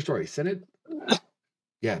stories. Send it.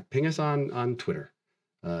 Ping us on Twitter.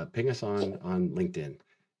 Ping us on LinkedIn.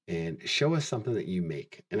 and show us something that you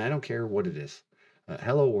make. And I don't care what it is.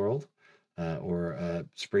 Hello World or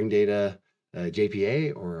Spring Data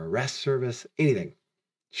JPA or a REST service, anything.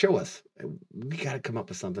 Show us. We got to come up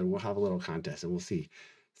with something. We'll have a little contest and we'll see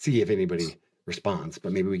if anybody responds.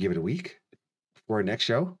 But maybe we give it a week for our next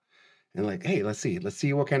show and like, hey, let's see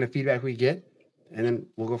what kind of feedback we get. And then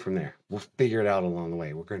we'll go from there. We'll figure it out along the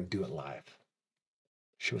way. We're going to do it live.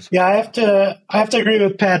 Yeah, I have to agree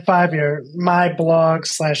with Pat 5 here. My blog /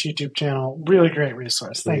 YouTube channel, really great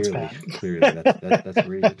resource. Thanks, Pat. Clearly, that's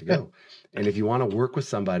where you have to go. And if you want to work with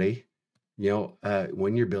somebody,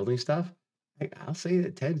 when you're building stuff, I'll say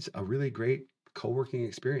that Ted's a really great co-working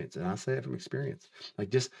experience, and I'll say that from experience.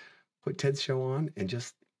 Like, just put Ted's show on and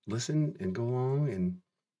just listen and go along, and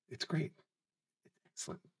it's great.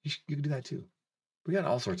 Excellent. You can do that too. We got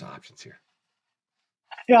all sorts of options here.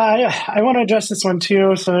 Yeah, I want to address this one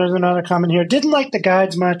too. So there's another comment here. Didn't like the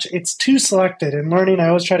guides much. It's too selected. In learning, I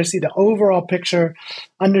always try to see the overall picture,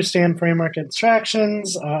 understand framework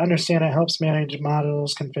abstractions, understand it helps manage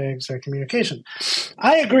models, configs, or communication.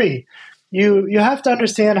 I agree. You have to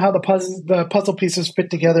understand how the puzzle pieces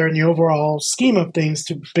fit together in the overall scheme of things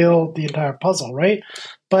to build the entire puzzle, right?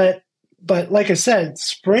 But like I said,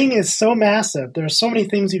 Spring is so massive. There are so many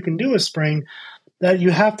things you can do with Spring that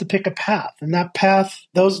you have to pick a path. And that path,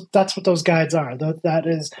 that's what those guides are. That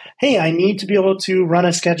is, hey, I need to be able to run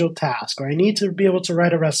a scheduled task, or I need to be able to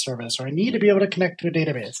write a REST service, or I need to be able to connect to a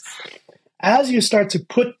database. As you start to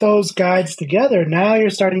put those guides together, now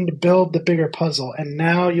you're starting to build the bigger puzzle, and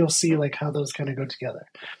now you'll see like how those kind of go together.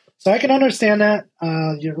 So I can understand that.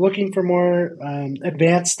 You're looking for more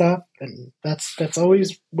advanced stuff, and that's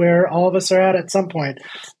always where all of us are at some point.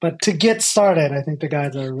 But to get started, I think the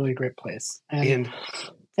guides are a really great place. And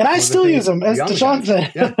I still use them, as DaShaun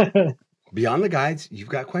said. Yeah. Beyond the guides, you've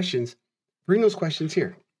got questions. Bring those questions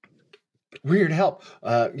here. We're here to help.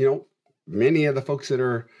 Many of the folks that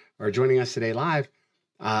are joining us today live,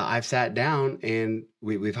 I've sat down and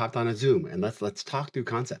we've hopped on a Zoom and let's talk through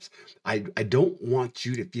concepts. I don't want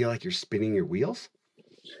you to feel like you're spinning your wheels.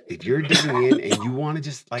 If you're digging in and you want to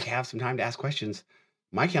just like have some time to ask questions,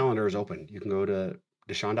 my calendar is open. You can go to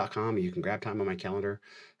DaShaun.com and you can grab time on my calendar,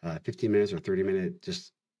 15 minutes or 30 minutes,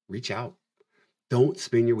 just reach out. Don't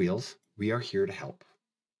spin your wheels. We are here to help.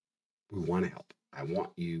 We want to help. I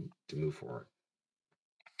want you to move forward.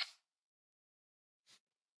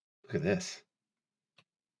 Look at this.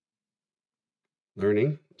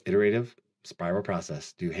 Learning, iterative, spiral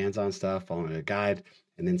process. Do hands-on stuff, following a guide,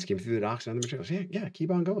 and then skim through the docs and other materials. Yeah,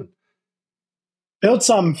 keep on going. Build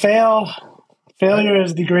some, fail. Failure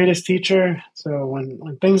is the greatest teacher. So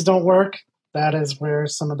when things don't work, that is where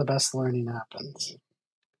some of the best learning happens.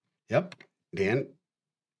 Yep. Dan,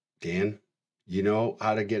 you know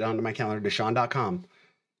how to get onto my calendar, DaShaun.com.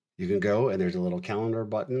 You can go and there's a little calendar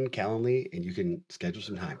button, Calendly, and you can schedule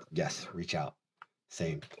some time. Yes, reach out.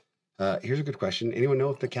 Same. Here's a good question. Anyone know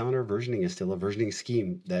if the calendar versioning is still a versioning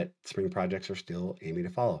scheme that Spring projects are still aiming to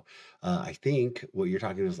follow? I think what you're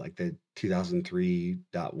talking is like the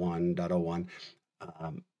 2003.1.01.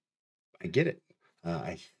 I get it.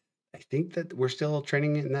 I think that we're still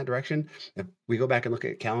trending in that direction. If we go back and look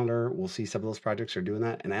at calendar, we'll see some of those projects are doing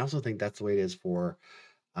that. And I also think that's the way it is for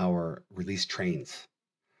our release trains.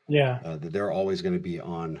 Yeah. That they're always going to be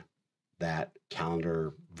on that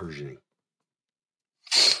calendar versioning.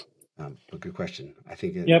 A good question. I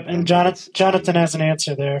think. Yep, and Jonathan has an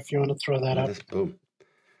answer there if you want to throw that up. Boom.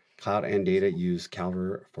 Cloud and Data use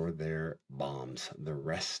Calendar for their bombs. The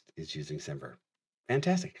rest is using Semver.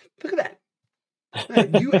 Fantastic. Look at that.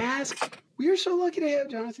 You ask. We are so lucky to have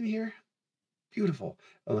Jonathan here. Beautiful.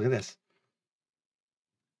 Oh, look at this.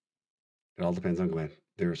 It all depends on Glenn.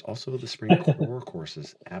 There's also the Spring Core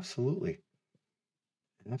courses. Absolutely.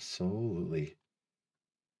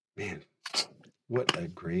 Man. What a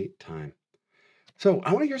great time. So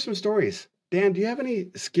I want to hear some stories. Dan, do you have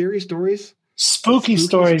any scary stories? Spooky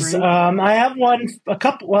stories. I have a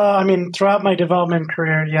couple. Well, throughout my development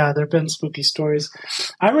career, yeah, there have been spooky stories.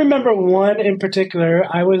 I remember one in particular.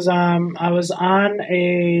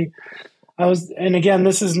 And again,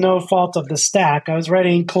 this is no fault of the stack. I was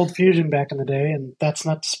writing Cold Fusion back in the day, and that's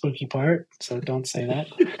not the spooky part, so don't say that.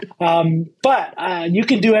 But you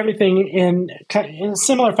can do everything in a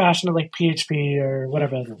similar fashion to like PHP or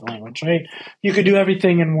whatever other language, right? You could do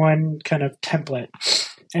everything in one kind of template.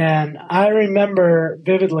 And I remember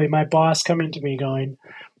vividly my boss coming to me going,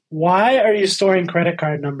 "Why are you storing credit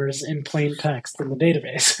card numbers in plain text in the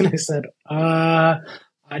database?" And I said,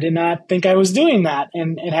 I did not think I was doing that.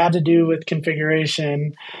 And it had to do with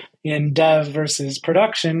configuration in dev versus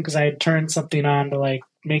production because I had turned something on to like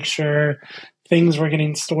make sure things were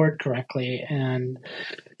getting stored correctly. And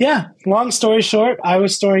yeah, long story short, I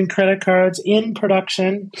was storing credit cards in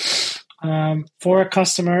production for a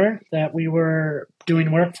customer that we were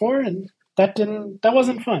doing work for, and that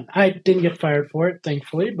wasn't fun. I didn't get fired for it,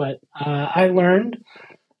 thankfully, but I learned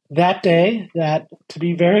that day that to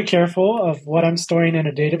be very careful of what I'm storing in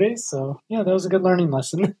a database. So yeah, that was a good learning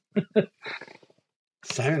lesson.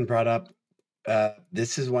 Simon brought up,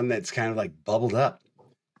 this is one that's kind of like bubbled up,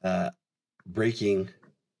 breaking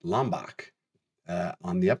Lombok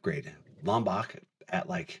on the upgrade. Lombok at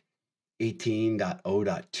like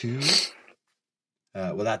 18.0.2.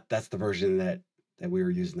 Well, that's the version that we were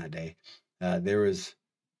using that day.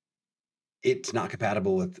 It's not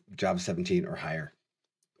compatible with Java 17 or higher.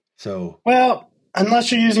 So, well,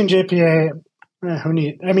 unless you're using JPA, who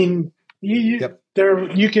need? I mean, yep.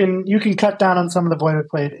 you can cut down on some of the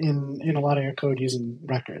boilerplate in a lot of your code using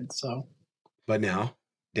records. So, but now,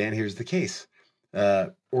 Dan, here's the case.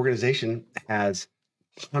 Organization has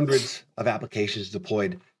hundreds of applications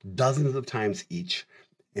deployed dozens of times each,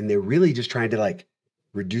 and they're really just trying to like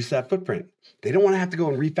reduce that footprint. They don't want to have to go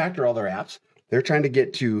and refactor all their apps. They're trying to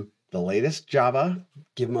get to the latest Java,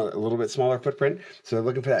 give them a little bit smaller footprint. So they're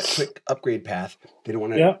looking for that quick upgrade path. They don't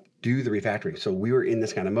want to do the refactoring. So we were in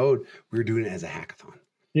this kind of mode. We were doing it as a hackathon.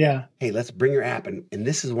 Yeah. Hey, let's bring your app. And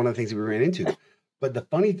this is one of the things that we ran into. But the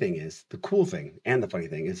funny thing is, the cool thing and the funny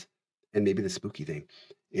thing is, and maybe the spooky thing,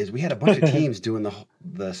 is we had a bunch of teams doing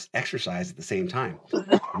the exercise at the same time.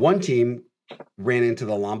 One team ran into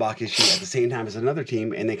the Lombok issue at the same time as another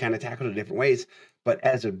team, and they kind of tackled it different ways. But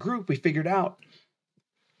as a group, we figured out,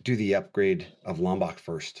 do the upgrade of Lombok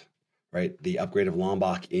first, right? The upgrade of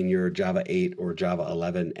Lombok in your Java 8 or Java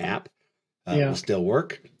 11 app will still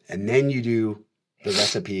work. And then you do the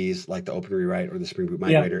recipes like the Open Rewrite or the Spring Boot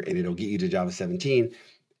Migrator, and it'll get you to Java 17,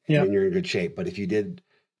 and then you're in good shape. But if you did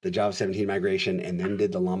the Java 17 migration and then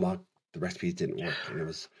did the Lombok, the recipes didn't work, and it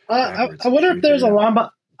was backwards. I wonder if there's a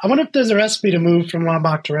Lombok. I wonder if there's a recipe to move from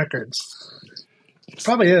Lombok to records.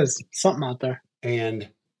 Probably is something out there. And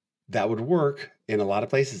that would work in a lot of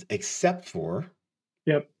places except for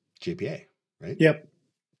JPA, right? Yep.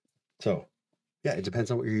 So, yeah, it depends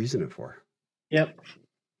on what you're using it for. Yep.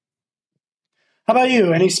 How about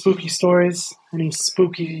you? Any spooky stories? Any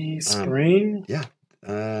spooky spring? Yeah.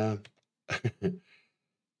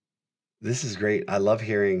 This is great. I love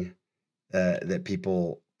hearing that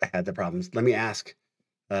people had the problems. Let me ask,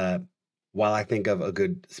 while I think of a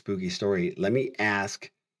good spooky story, let me ask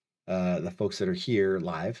the folks that are here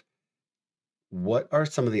live, what are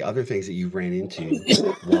some of the other things that you've ran into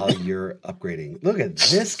while you're upgrading? Look at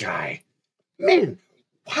this guy. Man,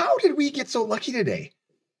 how did we get so lucky today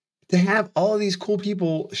to have all of these cool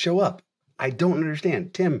people show up? I don't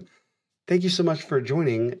understand. Tim, thank you so much for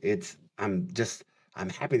joining. I'm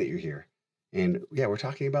happy that you're here. And yeah, we're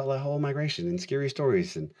talking about the whole migration and scary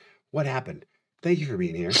stories and what happened. Thank you for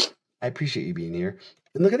being here. I appreciate you being here.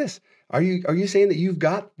 And look at this. Are you saying that you've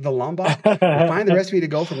got the Lombok? Find the recipe to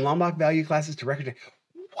go from Lombok value classes to record.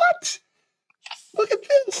 What? Look at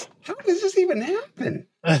this. How does this even happen?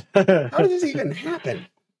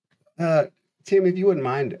 Tim, if you wouldn't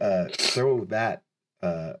mind, throw that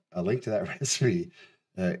a link to that recipe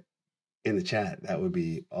in the chat. That would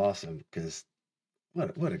be awesome. Because look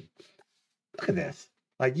at this.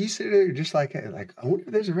 Like you sit there just like I wonder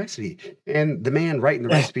if there's a recipe. And the man writing the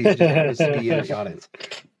recipe just happens to be in the audience.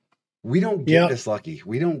 We don't get this lucky.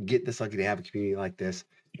 We don't get this lucky to have a community like this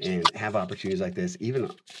and have opportunities like this. Even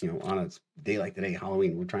on a day like today,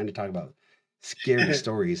 Halloween, we're trying to talk about scary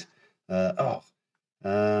stories. We'll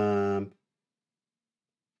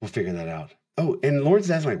figure that out. Oh, and Lauren's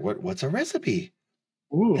asking what's a recipe?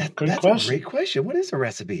 Ooh, that's question. A great question. What is a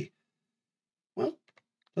recipe? Well,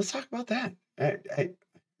 let's talk about that.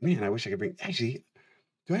 Man, I wish I could bring. Actually,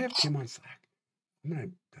 do I have Tim on Slack?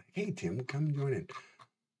 Hey Tim, come join in.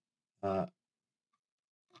 I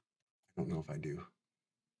don't know if I do,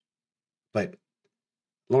 but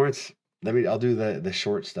Lawrence, I'll do the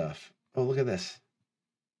short stuff. Oh, look at this.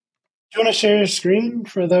 Do you want to share your screen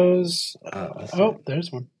for those?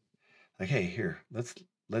 There's one. Like, hey, here, let's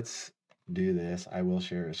do this. I will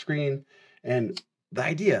share a screen, and the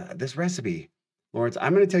idea, this recipe, Lawrence,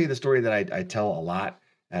 I'm going to tell you the story that I tell a lot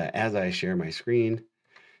as I share my screen.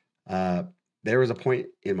 There was a point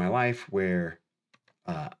in my life where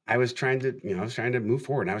I was trying to move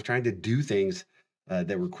forward, and I was trying to do things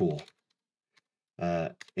that were cool.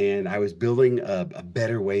 And I was building a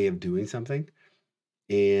better way of doing something.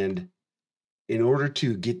 And in order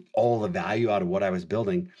to get all the value out of what I was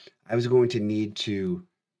building, I was going to need to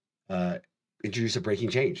introduce a breaking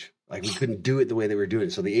change. Like we couldn't do it the way they were doing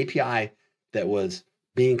it. So the API that was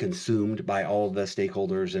being consumed by all the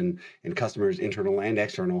stakeholders and customers, internal and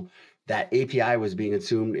external. That API was being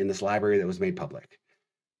consumed in this library that was made public.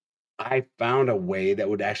 I found a way that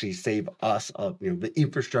would actually save us, the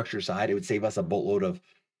infrastructure side. It would save us a boatload of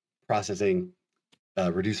processing,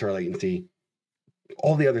 reduce our latency,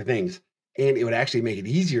 all the other things, and it would actually make it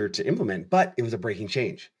easier to implement. But it was a breaking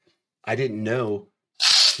change. I didn't know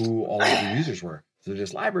who all of the users were. So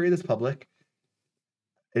this library that's public,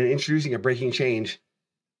 and introducing a breaking change,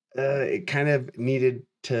 it kind of needed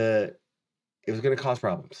to. It was going to cause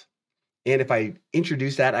problems. And if I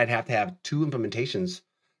introduced that, I'd have to have 2 implementations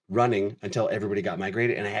running until everybody got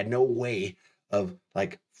migrated. And I had no way of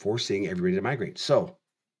like forcing everybody to migrate. So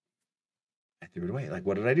I threw it away. Like,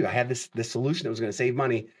 what did I do? I had this solution that was going to save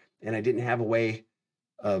money, and I didn't have a way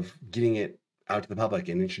of getting it out to the public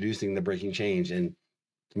and introducing the breaking change and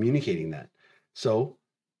communicating that. So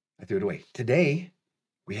I threw it away. Today,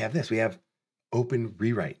 we have this. We have open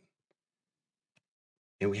rewrite.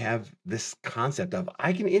 And we have this concept of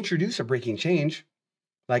I can introduce a breaking change,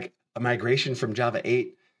 like a migration from Java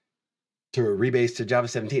 8 to a rebase to Java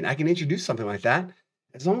 17. I can introduce something like that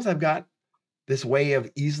as long as I've got this way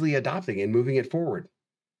of easily adopting and moving it forward.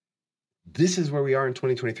 This is where we are in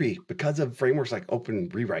 2023 because of frameworks like open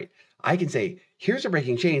rewrite. I can say, here's a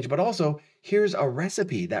breaking change, but also here's a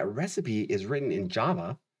recipe. That recipe is written in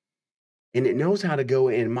Java, and it knows how to go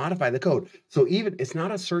and modify the code. So even it's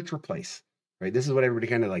not a search replace. Right? This is what everybody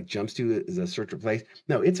kind of like jumps to is a search replace.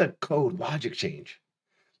 No, it's a code logic change.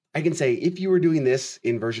 I can say, if you were doing this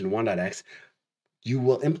in version 1.x, you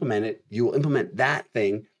will implement it. You will implement that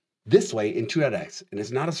thing this way in 2.x. And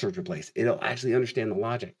it's not a search replace. It'll actually understand the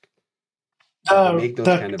logic. Make those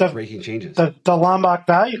kind of breaking changes. The Lombok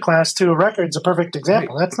value class to a record is a perfect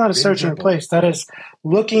example. Right. That's not a search and replace. That is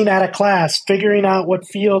looking at a class, figuring out what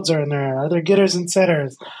fields are in there. Are there getters and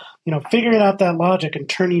setters? Figuring out that logic and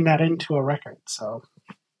turning that into a record. So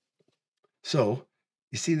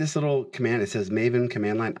you see this little command, it says Maven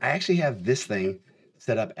command line. I actually have this thing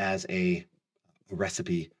set up as a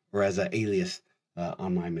recipe or as an alias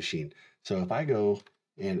on my machine. So if I go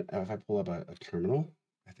and if I pull up a terminal,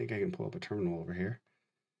 I think I can pull up a terminal over here.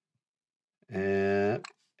 And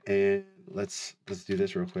let's do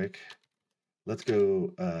this real quick. Let's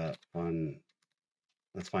go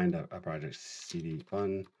let's find a project, CD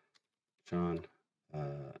fun. Sean,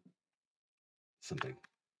 something.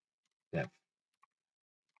 Dev.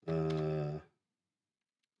 No,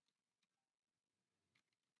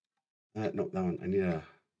 that one. I need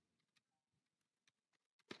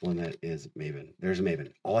one that is Maven. There's a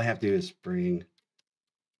Maven. All I have to do is bring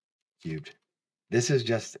cubed. This is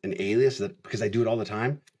just an alias that, because I do it all the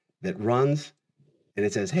time, that runs and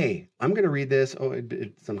it says, hey, I'm going to read this. Oh,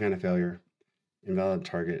 it's some kind of failure. Invalid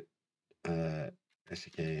target.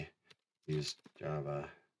 SDK. Use Java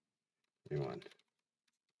 31. Let's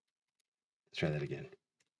try that again.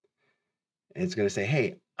 And it's going to say,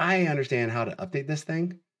 hey, I understand how to update this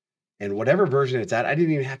thing. And whatever version it's at, I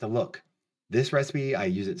didn't even have to look. This recipe, I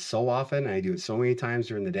use it so often. I do it so many times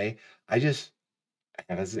during the day. I have it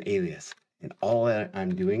as an alias. And all that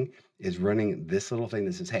I'm doing is running this little thing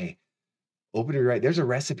that says, hey, open rewrite. There's a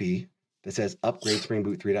recipe that says upgrade Spring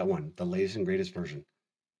Boot 3.1, the latest and greatest version.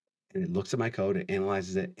 And it looks at my code, it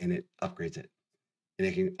analyzes it, and it upgrades it. And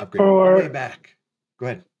it can upgrade all the way back. Go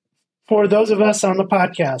ahead. For those of us on the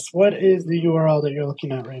podcast, what is the URL that you're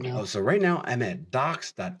looking at right now? So right now I'm at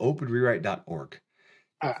docs.openrewrite.org.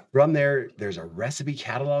 From there, there's a recipe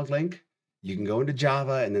catalog link. You can go into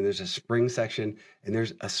Java, and then there's a Spring section, and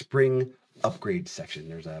there's a Spring upgrade section.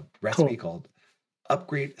 There's a recipe called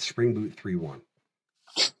Upgrade Spring Boot 3.1.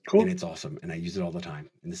 Cool. And it's awesome, and I use it all the time.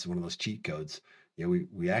 And this is one of those cheat codes. We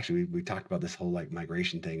talked about this whole like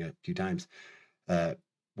migration thing a few times,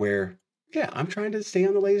 where I'm trying to stay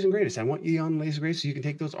on the latest and greatest. I want you on the latest and greatest so you can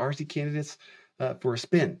take those RC candidates for a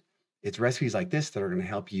spin. It's recipes like this that are going to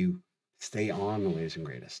help you stay on the latest and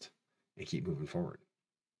greatest and keep moving forward.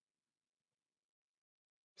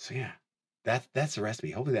 So that's the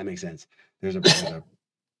recipe. Hopefully that makes sense. There's a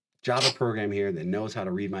Java program here that knows how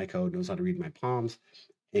to read my code, knows how to read my palms,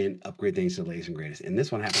 and upgrade things to the latest and greatest. And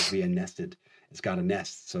this one happens to be it's got a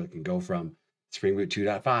nest, so it can go from Spring Boot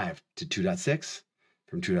 2.5 to 2.6,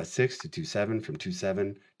 from 2.6 to 2.7, from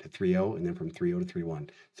 2.7 to 3.0, and then from 3.0 to 3.1.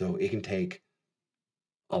 So it can take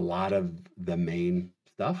a lot of the main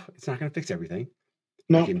stuff. It's not going to fix everything.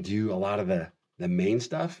 It can do a lot of the main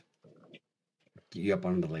stuff, get you up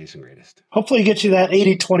on the latest and greatest. Hopefully get you that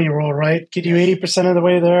 80-20 rule, right? Get you 80% of the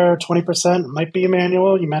way there, 20% might be a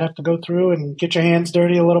manual. You might have to go through and get your hands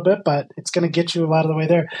dirty a little bit, but it's going to get you a lot of the way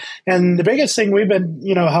there. And the biggest thing we've been,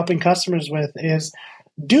 helping customers with is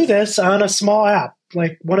do this on a small app,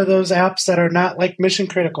 like one of those apps that are not like mission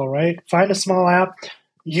critical, right? Find a small app,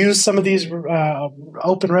 use some of these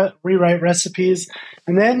rewrite recipes,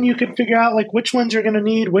 and then you can figure out like which ones you're going to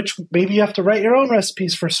need, which maybe you have to write your own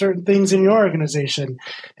recipes for certain things in your organization.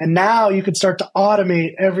 And now you can start to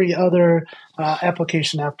automate every other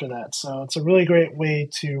application after that. So it's a really great way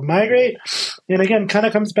to migrate. And again, kind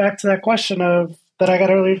of comes back to that question of that I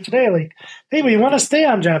got earlier today. Like, hey, but you want to stay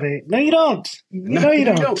on Java 8? No, you don't. You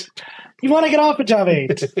don't. You want to get off of Java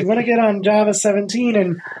 8. You want to get on Java 17,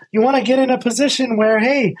 and you want to get in a position where,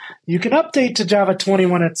 hey, you can update to Java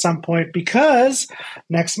 21 at some point, because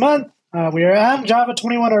next month we are on Java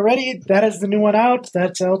 21 already. That is the new one out.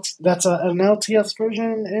 That's an LTS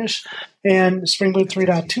version-ish. And Spring Boot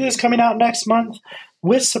 3.2 is coming out next month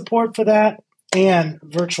with support for that and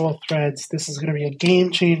virtual threads. This is going to be a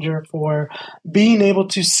game changer for being able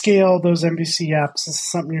to scale those MVC apps. This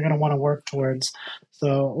is something you're going to want to work towards.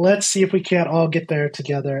 So let's see if we can't all get there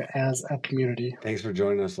together as a community. Thanks for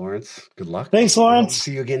joining us, Lawrence. Good luck. Thanks, Lawrence.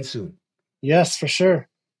 See you again soon. Yes, for sure.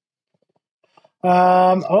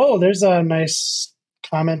 There's a nice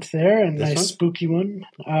comment there, and nice spooky one.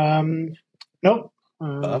 Nope.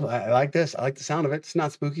 I like this. I like the sound of it. It's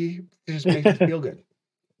not spooky. It just makes you feel good.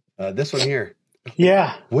 This one here.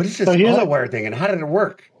 Yeah. What is this AutoWire thing, and how did it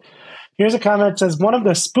work? Here's a comment that says, one of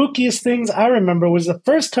the spookiest things I remember was the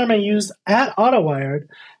first time I used @AutoWired,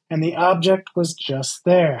 and the object was just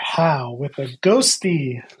there. How? With a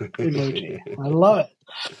ghosty emoji. I love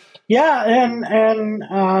it. Yeah, and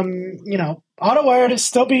AutoWired is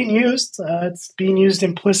still being used. It's being used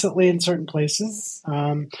implicitly in certain places.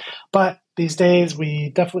 But these days, we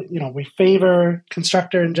definitely, we favor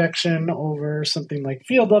constructor injection over something like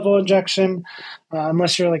field level injection,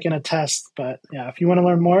 unless you're like in a test. But yeah, if you want to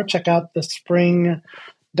learn more, check out the Spring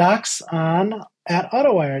docs on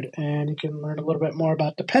 @AutoWired, and you can learn a little bit more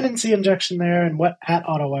about dependency injection there and what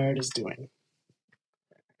 @AutoWired is doing.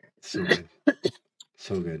 So good.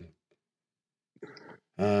 So good.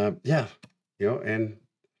 And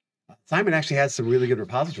Simon actually has some really good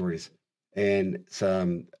repositories, and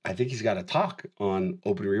I think he's got a talk on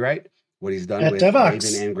Open Rewrite, what he's done with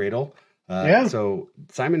Maven and Gradle. So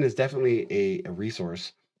Simon is definitely a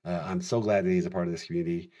resource. I'm so glad that he's a part of this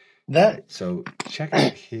community. So check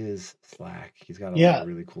out his Slack. He's got a lot of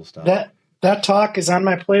really cool stuff. That talk is on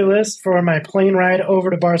my playlist for my plane ride over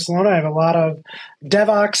to Barcelona. I have a lot of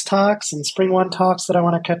DevOps talks and Spring One talks that I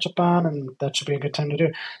want to catch up on, and that should be a good time to do.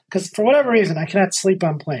 Because for whatever reason, I cannot sleep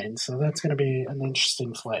on planes, so that's going to be an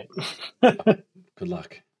interesting flight. Good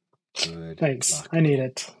luck. Thanks. Luck. I need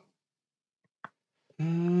it.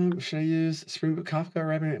 Should I use Spring Boot Kafka or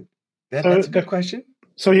RabbitMQ? That's a good question.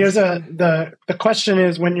 So here's the question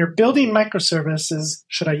is, when you're building microservices,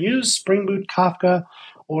 should I use Spring Boot Kafka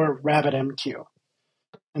or RabbitMQ?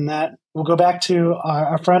 And that we'll go back to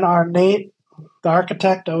our friend Nate, the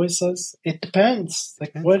architect, always says it depends.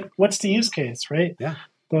 Like what's the use case, right? Yeah.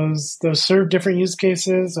 Those serve different use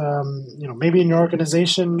cases. Maybe in your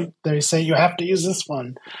organization they say you have to use this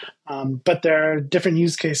one, but there are different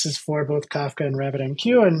use cases for both Kafka and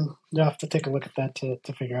RabbitMQ, and you'll have to take a look at that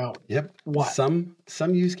to figure out. Yep. What some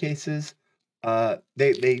use cases,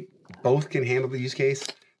 they both can handle the use case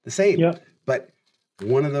the same. Yep. But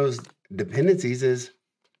one of those dependencies is,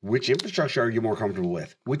 which infrastructure are you more comfortable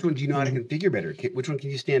with? Which one do you know how to configure better? Which one can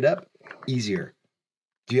you stand up easier?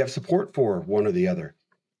 Do you have support for one or the other?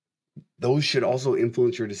 Those should also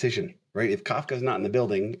influence your decision, right? If Kafka's not in the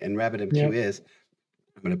building and RabbitMQ is,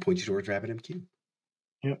 I'm going to point you towards RabbitMQ.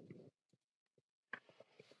 Yep.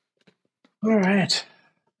 All right.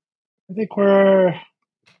 I think we're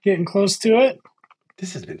getting close to it.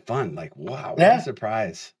 This has been fun. Like, wow, what a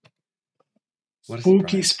surprise.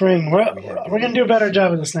 Spooky spring. We're going to do a better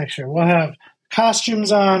job of this next year. We'll have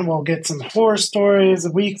costumes on. We'll get some horror stories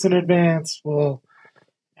weeks in advance.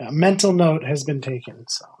 A mental note has been taken.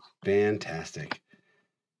 So fantastic.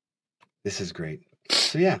 This is great.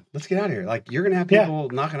 So yeah, let's get out of here. Like, you're going to have people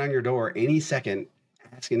knocking on your door any second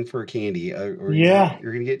asking for candy, or you're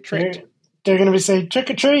going to get tricked. They're going to be saying trick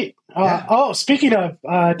or treat. Speaking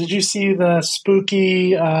of, did you see the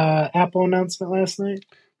spooky Apple announcement last night?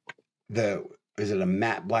 Is it a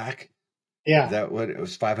matte black? Yeah. Is that what it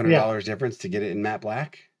was? $500 difference to get it in matte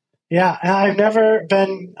black? Yeah, I've never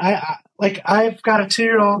been. I've got a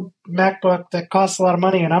 2-year-old MacBook that costs a lot of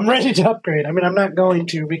money, and I'm ready to upgrade. I mean, I'm not going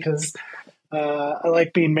to because I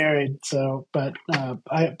like being married. So, but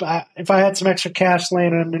if I had some extra cash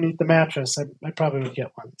laying underneath the mattress, I probably would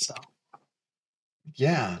get one. So,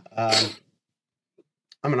 yeah,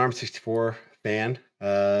 I'm an ARM64 fan.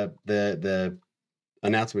 The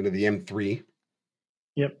announcement of the M3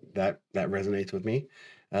 Yep. That resonates with me.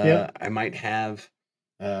 Yep. I might have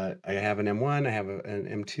I have an M1, I have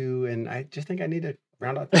an M2, and I just think I need to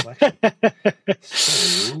round out the collection.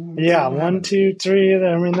 So maybe Yeah, we'll have 1, it. 2, 3.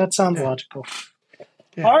 I mean, that sounds Yeah. logical.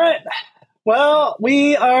 Yeah. All right. Well,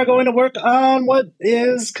 we are going to work on what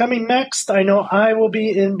is coming next. I know I will be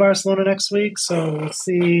in Barcelona next week, so we'll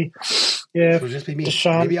see if So just be me.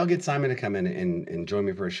 DaShaun. Maybe I'll get Simon to come in and join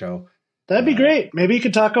me for a show. That'd be great. Maybe you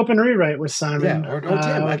could talk open rewrite with Simon. Yeah, or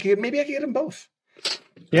Tim. Maybe I could get them both.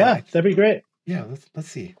 Yeah, that'd be great. Yeah, let's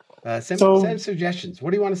see. Send suggestions.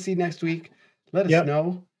 What do you want to see next week? Let us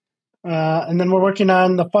know. And then we're working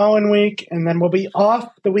on the following week, and then we'll be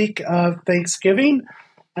off the week of Thanksgiving,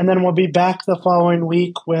 and then we'll be back the following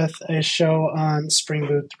week with a show on Spring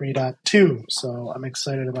Boot 3.2. So I'm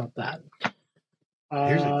excited about that.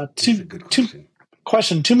 Here's a good question.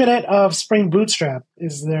 Question: 2 minute of Spring Bootstrap.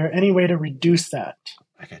 Is there any way to reduce that?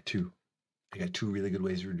 I got two really good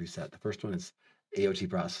ways to reduce that. The first one is AOT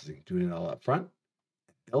processing, doing it all up front,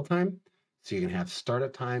 build time, so you can have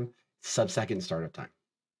startup time, sub-second startup time.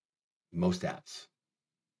 Most apps.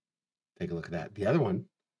 Take a look at that. The other one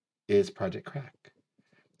is Project Crack.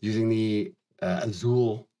 Using the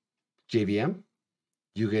Azul JVM,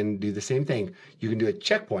 you can do the same thing. You can do a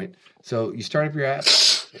checkpoint. So you start up your app.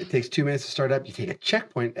 It takes 2 minutes to start up. You take a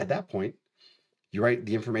checkpoint at that point. You write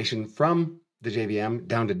the information from the JVM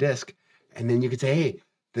down to disk, and then you can say, hey,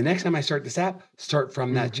 the next time I start this app, start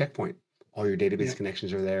from that checkpoint. All your database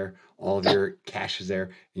connections are there. All of your cache is there,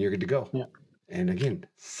 and you're good to go. Yeah. And again,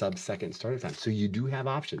 sub-second startup time. So you do have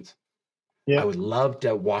options. Yeah. I would love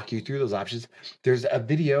to walk you through those options. There's a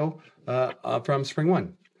video from Spring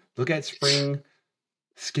One. Look at Spring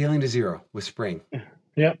scaling to zero with Spring.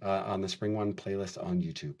 On the Spring One playlist on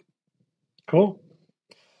YouTube. Cool.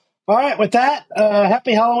 All right, with that,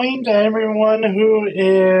 happy Halloween to everyone who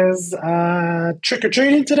is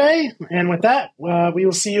trick-or-treating today. And with that, we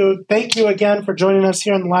will see you. Thank you again for joining us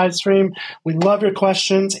here on the live stream. We love your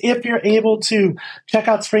questions. If you're able to check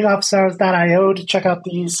out springofficehours.io to check out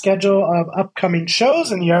the schedule of upcoming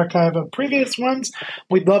shows and the archive of previous ones,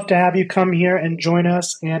 we'd love to have you come here and join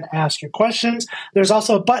us and ask your questions. There's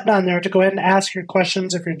also a button on there to go ahead and ask your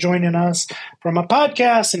questions. If you're joining us from a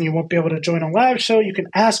podcast and you won't be able to join a live show, you can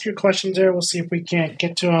ask your questions there. We'll see if we can't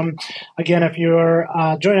get to them. Again, if you're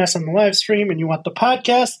joining us on the live stream and you want the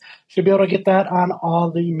podcast, you should be able to get that on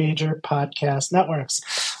all the major podcast networks.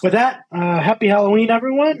 With that, happy Halloween,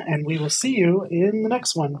 everyone, and we will see you in the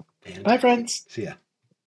next one. Bye, friends. See ya.